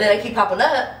kids, and then they keep popping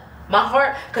up, my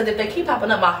heart. Because if they keep popping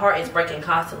up, my heart is breaking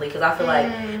constantly. Because I feel like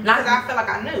I feel like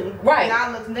I knew. Right. Now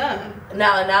it looks dumb.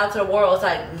 Now to the world, it's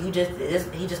like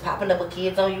he just popping up with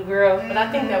kids on you, girl. But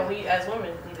I think that we as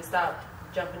women need to stop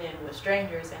jumping in with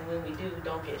strangers, and when we do,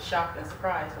 don't get shocked and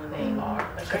surprised when they are.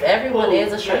 Because everyone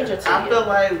is a stranger to you. I feel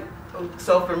like,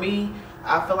 so for me,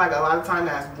 I feel like a lot of time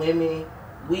as women,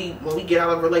 when we get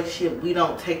out of a relationship, we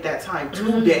don't take that time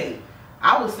to date.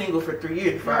 I was single for 3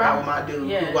 years before I got with my dude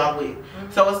who I'm with.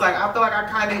 So it's like, I feel like I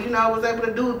kind of, was able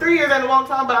to do 3 years ain't a long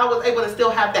time, but I was able to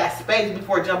still have that space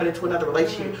before jumping into another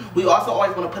relationship. We also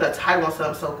always want to put a title on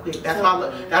something so quick. That's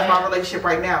my relationship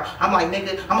right now. I'm like,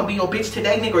 nigga, I'm going to be your bitch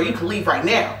today, nigga, or you can leave right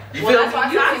now. You feel me?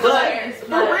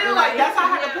 But for real, like, that's how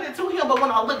I had to put it to him. But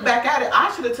when I look back at it,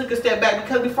 I should have took a step back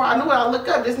because before I knew it, I look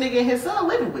up, this nigga and his son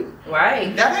living with me.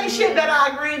 Right. That ain't shit that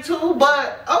I agreed to,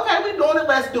 but okay, we doing it,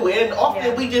 let's do it. And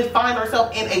often we just find ourselves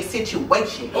in a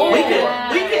situation. We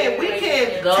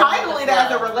can title it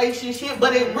as a relationship,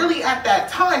 but it really at that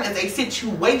time is a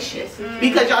situation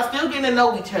because y'all still getting to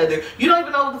know each other. You don't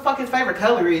even know what the fuck his favorite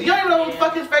color is. You don't even know what the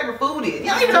fuck his favorite food is. You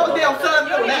don't even know what damn son. You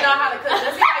don't even know how to cook.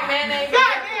 Does he like mayonnaise?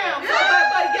 Goddamn.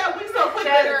 But yeah,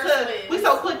 we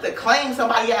so quick to claim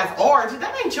somebody as ours.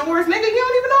 That ain't yours, nigga. You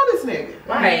don't even know this nigga.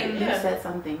 Right. You said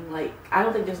something like, I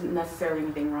don't think there's necessarily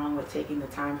anything wrong with taking the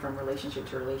time from relationship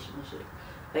to relationship.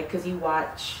 Like, because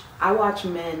I watch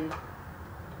men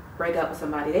break up with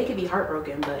somebody. They could be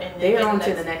heartbroken, but they're on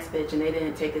to the next bitch, and they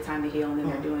didn't take the time to heal, and then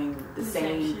they're doing the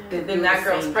same. Then that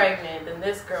girl's pregnant, then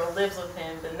this girl lives with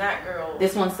him, then that girl.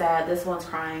 This one's sad, this one's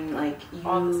crying. Like, you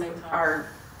all at the same time. are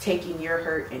taking your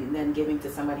hurt and then giving to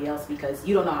somebody else because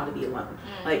you don't know how to be alone.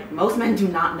 Like most men do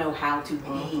not know how to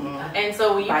be. And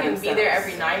so you can themselves. be there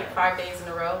every night, 5 days in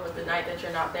a row, but the night that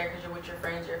you're not there because you're with your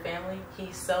friends, your family,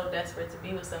 he's so desperate to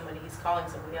be with somebody, he's calling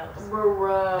somebody else.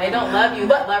 They don't love you,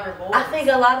 but lover boys. I think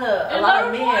a lot of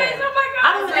men. Boys, oh my God,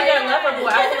 I don't think they're lover boy.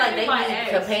 I feel like they need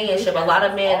companionship. A lot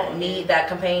of men need that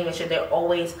companionship. They're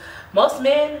always. Most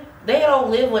men, they don't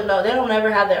live with they don't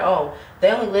ever have their own. They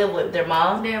only live with their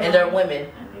mom and their women.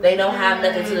 They don't have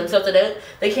nothing to themselves, so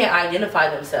they can't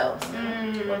identify themselves.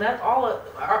 Well, that's all.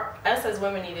 Us as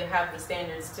women need to have the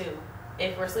standards too.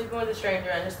 If we're sleeping with a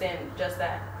stranger, understand just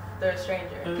that they're a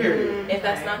stranger. Period. If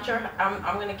that's not your,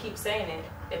 I'm gonna keep saying it.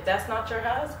 If that's not your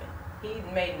husband, he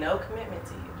made no commitment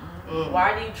to you.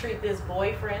 Why do you treat this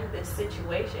boyfriend, this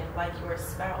situation, like your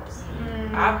spouse?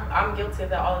 I'm guilty of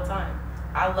that all the time.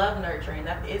 I love nurturing.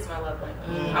 That is my love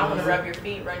language. I want to rub your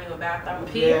feet, run you a bath.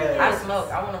 I smoke.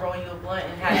 I want to roll you a blunt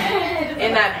and have you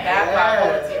in that bath by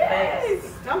hold it to your face.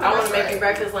 I want to make you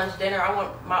breakfast, lunch, dinner. I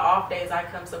want my off days I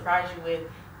come surprise you with.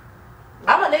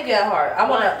 I'm a nigga at heart. I'm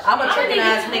a tricking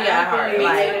ass nigga at heart.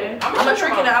 Like I'm a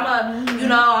tricking.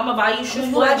 I'm a buy you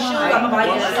shoes, black shoes. I'm gonna buy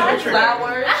you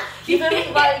flowers. You feel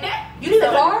me? Like you need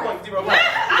a car. You know what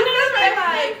I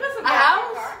mean? Like a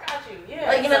house. I got you. Yeah.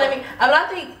 Like you know what I mean? I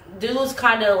think dudes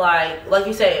kind of like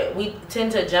you said, we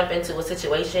tend to jump into a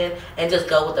situation and just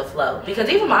go with the flow. Because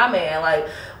even my man, like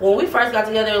when we first got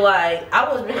together, like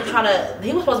I was really trying to.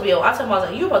 He was supposed to be. I told him I was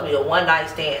like, you were supposed to be a one night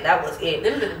stand. That was it.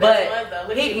 But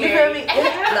you feel me?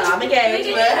 No, I'm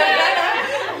engaged.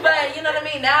 But you know what I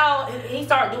mean. Now he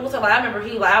started doing something. I remember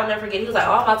I'll never forget. He was like,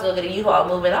 "Oh, I'm about to go get a U-Haul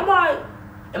moving." I'm like,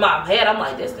 in my head, I'm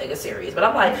like, this nigga serious. But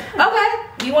I'm like,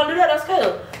 okay, you want to do that? That's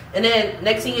cool. And then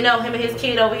next thing you know, him and his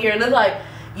kid over here, and it's like.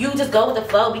 You just go with the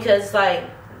flow because like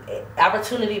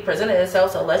opportunity presented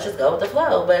itself, so let's just go with the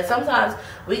flow. But sometimes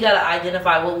we gotta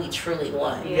identify what we truly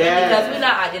want. Because we're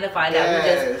not identifying that,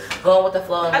 we're just going with the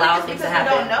flow and allowing things to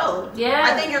happen. We don't know. Yeah,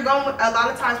 I think you're going with, a lot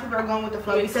of times people are going with the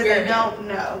flow because they don't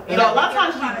know. You know, a lot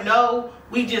of times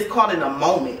we just caught in a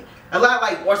moment. A lot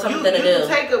like or something to do.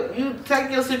 You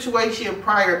take your situation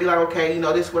prior and be like, okay, you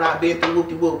know, this is what I've been through,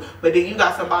 whoop-de-whoop. But then you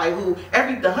got somebody who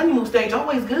the honeymoon stage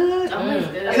always good. And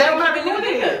they don't have to do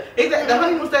it. Exactly. The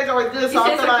honeymoon stage always good. So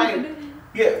I feel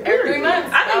like every 3 months.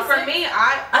 I think for me, I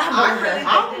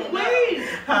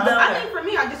think for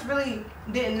me, I just really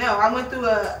didn't know. I went through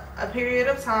a period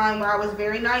of time where I was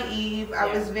very naive. I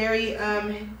was very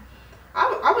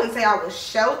I wouldn't say I was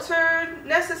sheltered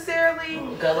necessarily.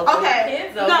 Okay,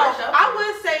 no, I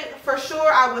would say for sure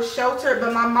I was sheltered,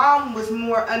 but my mom was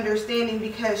more understanding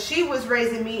because she was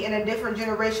raising me in a different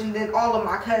generation than all of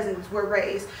my cousins were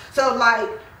raised. So like,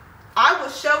 I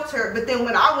was sheltered, but then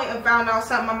when I went and found out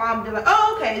something, my mom would be like,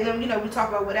 oh, okay, then, you know, we talk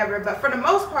about whatever. But for the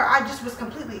most part, I just was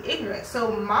completely ignorant.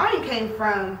 So mine came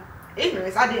from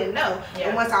ignorance. I didn't know.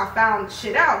 And once I found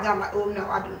shit out, then I'm like, oh, no,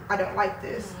 I don't like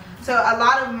this. So a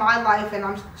lot of my life, and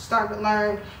I'm starting to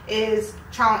learn, is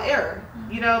trial and error.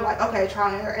 You know, like, okay,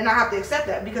 trial and error. And I have to accept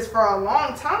that because for a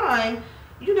long time,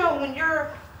 you know, when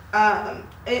you're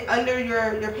under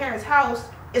your parents' house,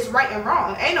 it's right and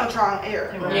wrong. Ain't no trial and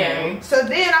error. Yeah. So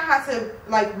then I had to,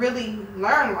 like, really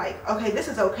learn, like, okay, this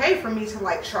is okay for me to,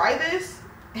 like, try this.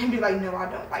 And be like, no,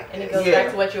 I don't like it. And it goes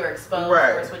back to what you were exposed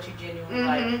versus what you genuinely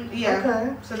like. Yeah.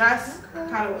 Okay. So that's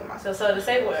kind of what my So to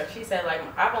say what she said, like,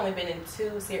 I've only been in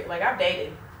I've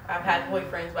dated. I've had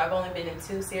boyfriends, but I've only been in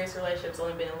 2 serious relationships,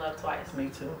 only been in love twice. Me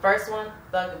too. First one,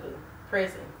 thugaboo.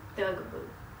 Prison. Thugaboo.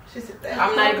 She said that.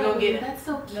 I'm not even going to get it. That's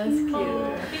so cute.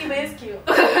 That's cute. He is cute.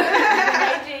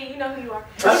 Hey, G, you know who you are.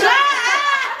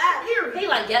 He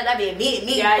like, yeah, that be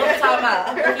me. Yeah, what you talking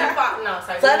about?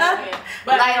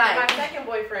 But my second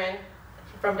boyfriend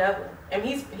from Dublin, and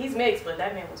he's mixed, but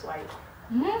that man was white.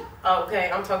 Okay,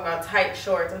 I'm talking about tight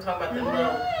shorts. I'm talking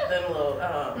about them little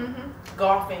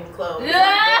golfing clothes.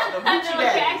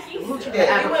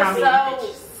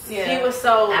 He was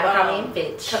so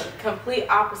complete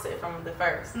opposite from the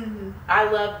first. I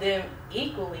loved them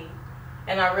equally,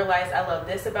 and I realized I love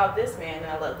this about this man,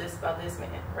 and I love this about this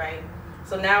man, right?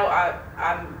 So now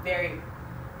I'm very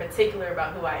particular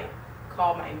about who I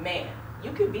call my man.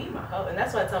 You could be my hoe, and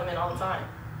that's what I tell men all the time.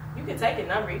 You can take a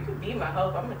number, you could be my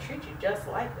hoe, but I'm gonna treat you just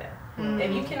like that.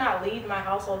 If you cannot lead my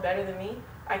household better than me,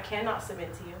 I cannot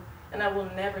submit to you, and I will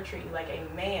never treat you like a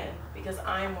man because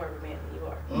I'm more of a man than you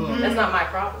are. That's not my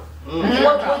problem.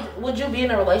 Would you be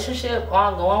in a relationship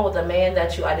ongoing with a man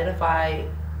that you identify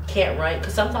can't run?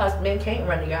 Because sometimes men can't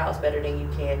run your house better than you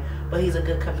can, but he's a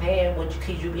good companion.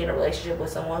 Could you be in a relationship with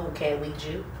someone who can lead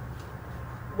you?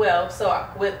 Well, so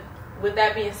with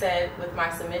that being said, with my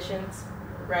submissions,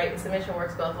 right? Submission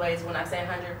works both ways. When I say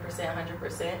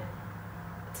 100%,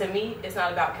 to me, it's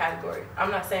not about category. I'm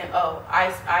not saying, oh,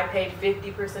 I paid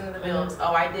 50% of the bills.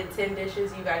 Oh, I did 10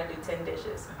 dishes. You got to do 10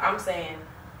 dishes. I'm saying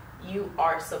you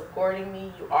are supporting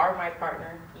me. You are my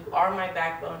partner. You are my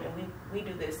backbone, and we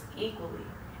do this equally.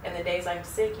 And the days I'm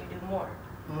sick, you do more.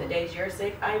 The days you're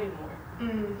sick, I do more.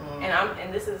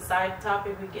 And this is a side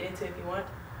topic we get into if you want.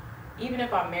 Even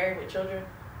if I'm married with children,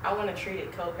 I want to treat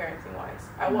it co-parenting wise.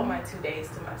 I want my 2 days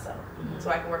to myself so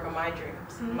I can work on my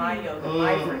dreams, my yoga,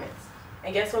 my friends.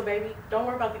 And guess what, baby? Don't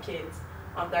worry about the kids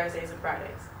on Thursdays and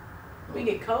Fridays. We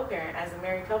get co-parent as a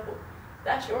married couple.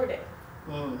 That's your day.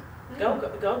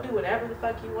 Go do whatever the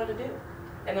fuck you want to do.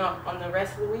 And on the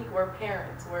rest of the week, we're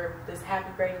parents. We're this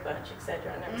happy Brady Bunch,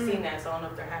 etc. I've never seen that, so I don't know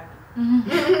if they're happy.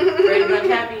 Brady Bunch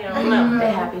happy? I don't know.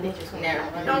 They're happy. They just went never.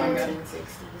 in the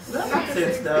 1960s. That makes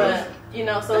sense, though. But, you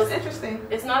know, so it's interesting.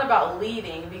 It's not about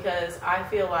leading because I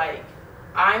feel like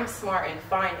I'm smart in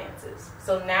finances.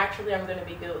 So naturally, I'm going to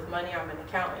be good with money. I'm an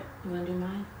accountant. You want to do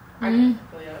mine?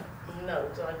 No,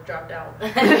 so I dropped out.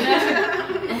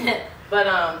 But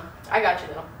I got you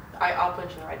though. I'll put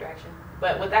you in the right direction.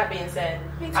 But with that being said,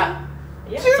 Me too.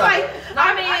 Yeah, She's so, like,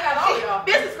 I got all y'all.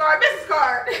 Business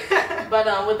card.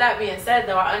 But with that being said,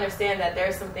 though, I understand that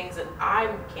there's some things that I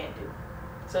can't do.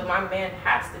 So my man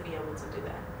has to be able to do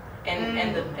that.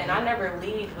 And I never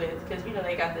lead with, because you know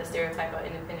they got this stereotype of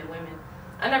independent women.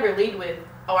 I never lead with,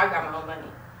 oh, I got my own money.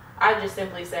 I just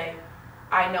simply say,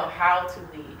 I know how to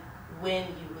lead when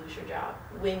you lose your job,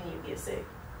 when you get sick.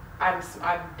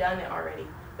 I've done it already.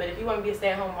 But if you want to be a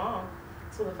stay-at-home mom,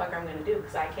 that's what the fuck I'm going to do,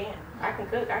 because I can. I can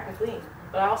cook, I can clean,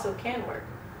 but I also can work.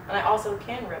 And I also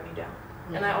can rub you down.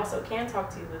 And I also can talk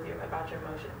to you about your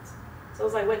emotions. So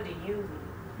it's like, what do you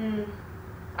need?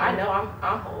 I know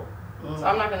I'm whole. So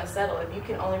I'm not going to settle. If you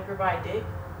can only provide dick,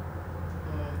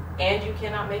 and you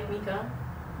cannot make me come,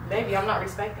 baby, I'm not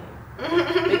respecting you.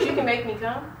 But you can make me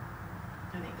come.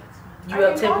 I think that's fine. You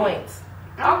up 10 points.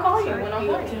 I'll call you when I'm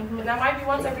horny. And that might be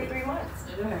once every 3 months.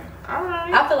 All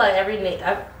right. I feel like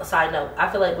side note, I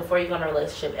feel like before you go in a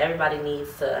relationship, everybody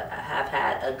needs to have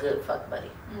had a good fuck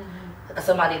buddy.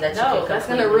 Somebody that you can that's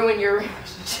gonna ruin your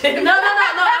relationship. No.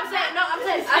 I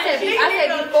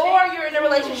said before you're in a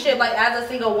relationship, like as a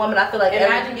single woman, I feel like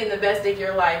imagine getting the best dick of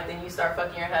your life, then you start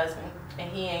fucking your husband,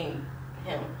 and he ain't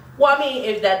him. Well,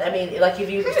 like if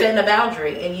you set a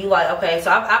boundary and you like, okay,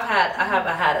 so I have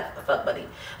had a fuck buddy,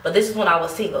 but this is when I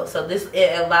was single, so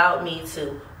it allowed me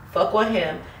to fuck on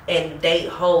him and date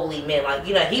wholly men. Like,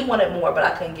 you know, he wanted more, but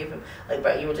I couldn't give him, like,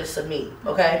 bro, you were just a me,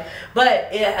 okay? But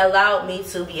it allowed me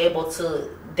to be able to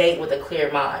date with a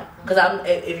clear mind. Because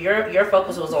if your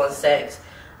focus was on sex,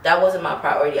 that wasn't my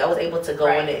priority. I was able to go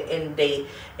in and date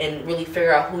and really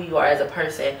figure out who you are as a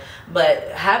person. But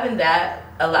having that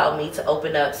allowed me to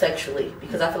open up sexually,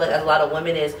 because I feel like as a lot of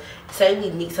women is, say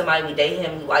we meet somebody, we date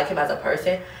him, we like him as a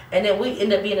person, and then we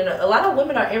end up being a lot of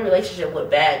women are in relationship with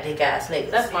bad dick ass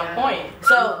niggas. That's my point.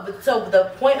 So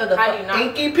the point of the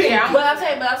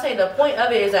I'm saying the point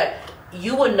of it is that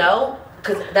you would know,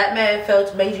 because that man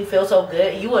made you feel so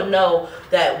good. You would know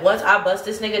that once I bust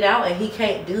this nigga down and he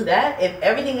can't do that, if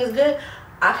everything is good,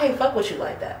 I can't fuck with you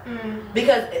like that.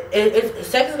 Because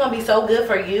sex is gonna be so good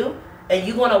for you, and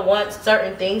you're gonna want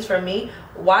certain things from me.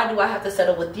 Why do I have to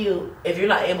settle with you if you're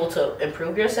not able to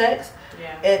improve your sex?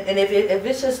 Yeah. And if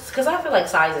it's just because I feel like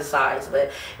size is size,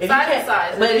 but if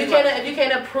you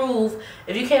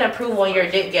can't improve on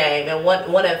your dick game and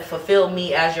want to fulfill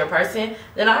me as your person,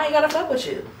 then I ain't gotta fuck with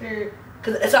you.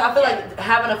 So I feel like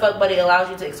having a fuck buddy allows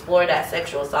you to explore that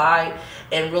sexual side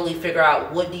and really figure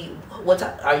out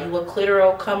are you a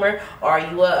clitoral comer or are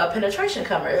you a penetration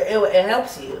comer? It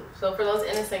helps you. So for those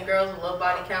innocent girls with low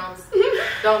body counts,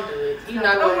 don't do it. You're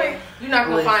not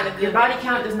gonna find a good. Your body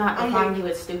count does not define you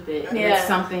as stupid. Yeah. It's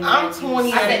something. I'm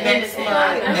 28 next month,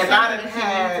 and I done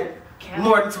had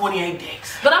more than 28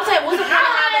 dicks. But I'm saying, what's the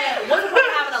point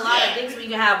of having a lot of dicks when you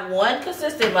can have one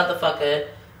consistent motherfucker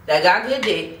that got good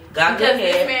dick, got good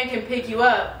head? This man can pick you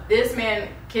up. This man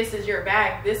kisses your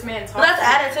back. This man talks. But that's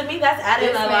added to me. That's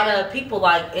added a lot of people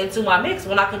like into my mix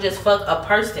when I can just fuck a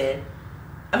person.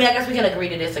 I mean, I guess we can agree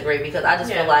to disagree, because I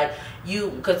just feel like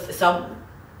because some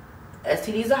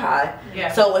STDs are high.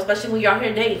 Yeah. So especially when you're out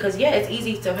here dating, because it's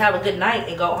easy to have a good night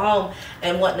and go home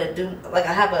and wanting to do like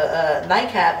I have a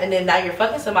nightcap, and then now you're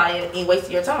fucking somebody and you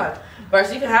wasting your time.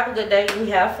 Versus you can have a good day and we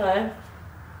have fun.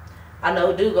 I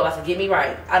know dude about to get me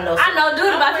right. I know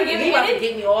dude about to get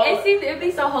me all. It'd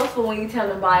be so hopeful when you tell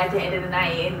them bye at the end of the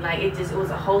night, and like it was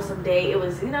a wholesome day. It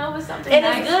was, it was something. And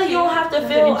nice. It's good. You don't have to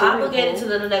feel obligated to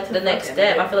the next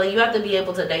step. I feel like you have to be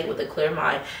able to date with a clear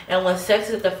mind. And when sex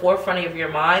is at the forefront of your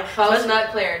mind, post nut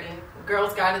clarity.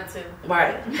 Girls got it too.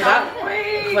 Right.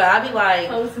 But I be like,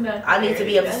 I need to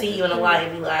be able to see you in a light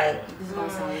and be like, This is gonna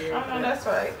sound weird. Oh, that's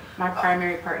right. My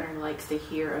primary partner likes to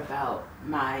hear about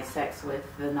my sex with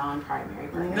the non-primary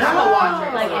partner. I'm a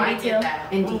watcher, Like so in I detail? get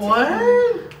that. In detail. What?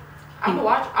 I'm a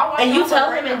watch. I'll watch. and you y'all tell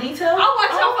fuck him right in now. detail? I'll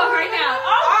watch y'all fuck right now.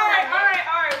 All right.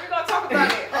 We're gonna talk about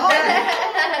it.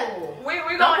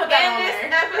 We're Don't gonna put that end on this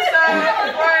there.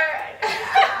 episode.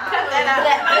 Cut that out.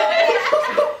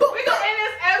 We're gonna end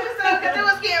this episode because it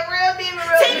was getting real deep and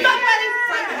real deep.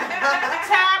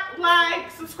 Tap, like,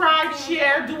 subscribe,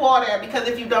 share, do all that. Because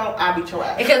if you don't, I'll beat your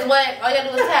ass. Because what? All you gotta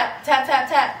do is tap.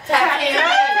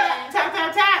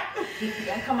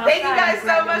 Thank you guys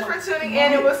so much for tuning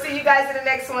in, and we'll see you guys in the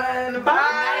next one.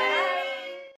 Bye.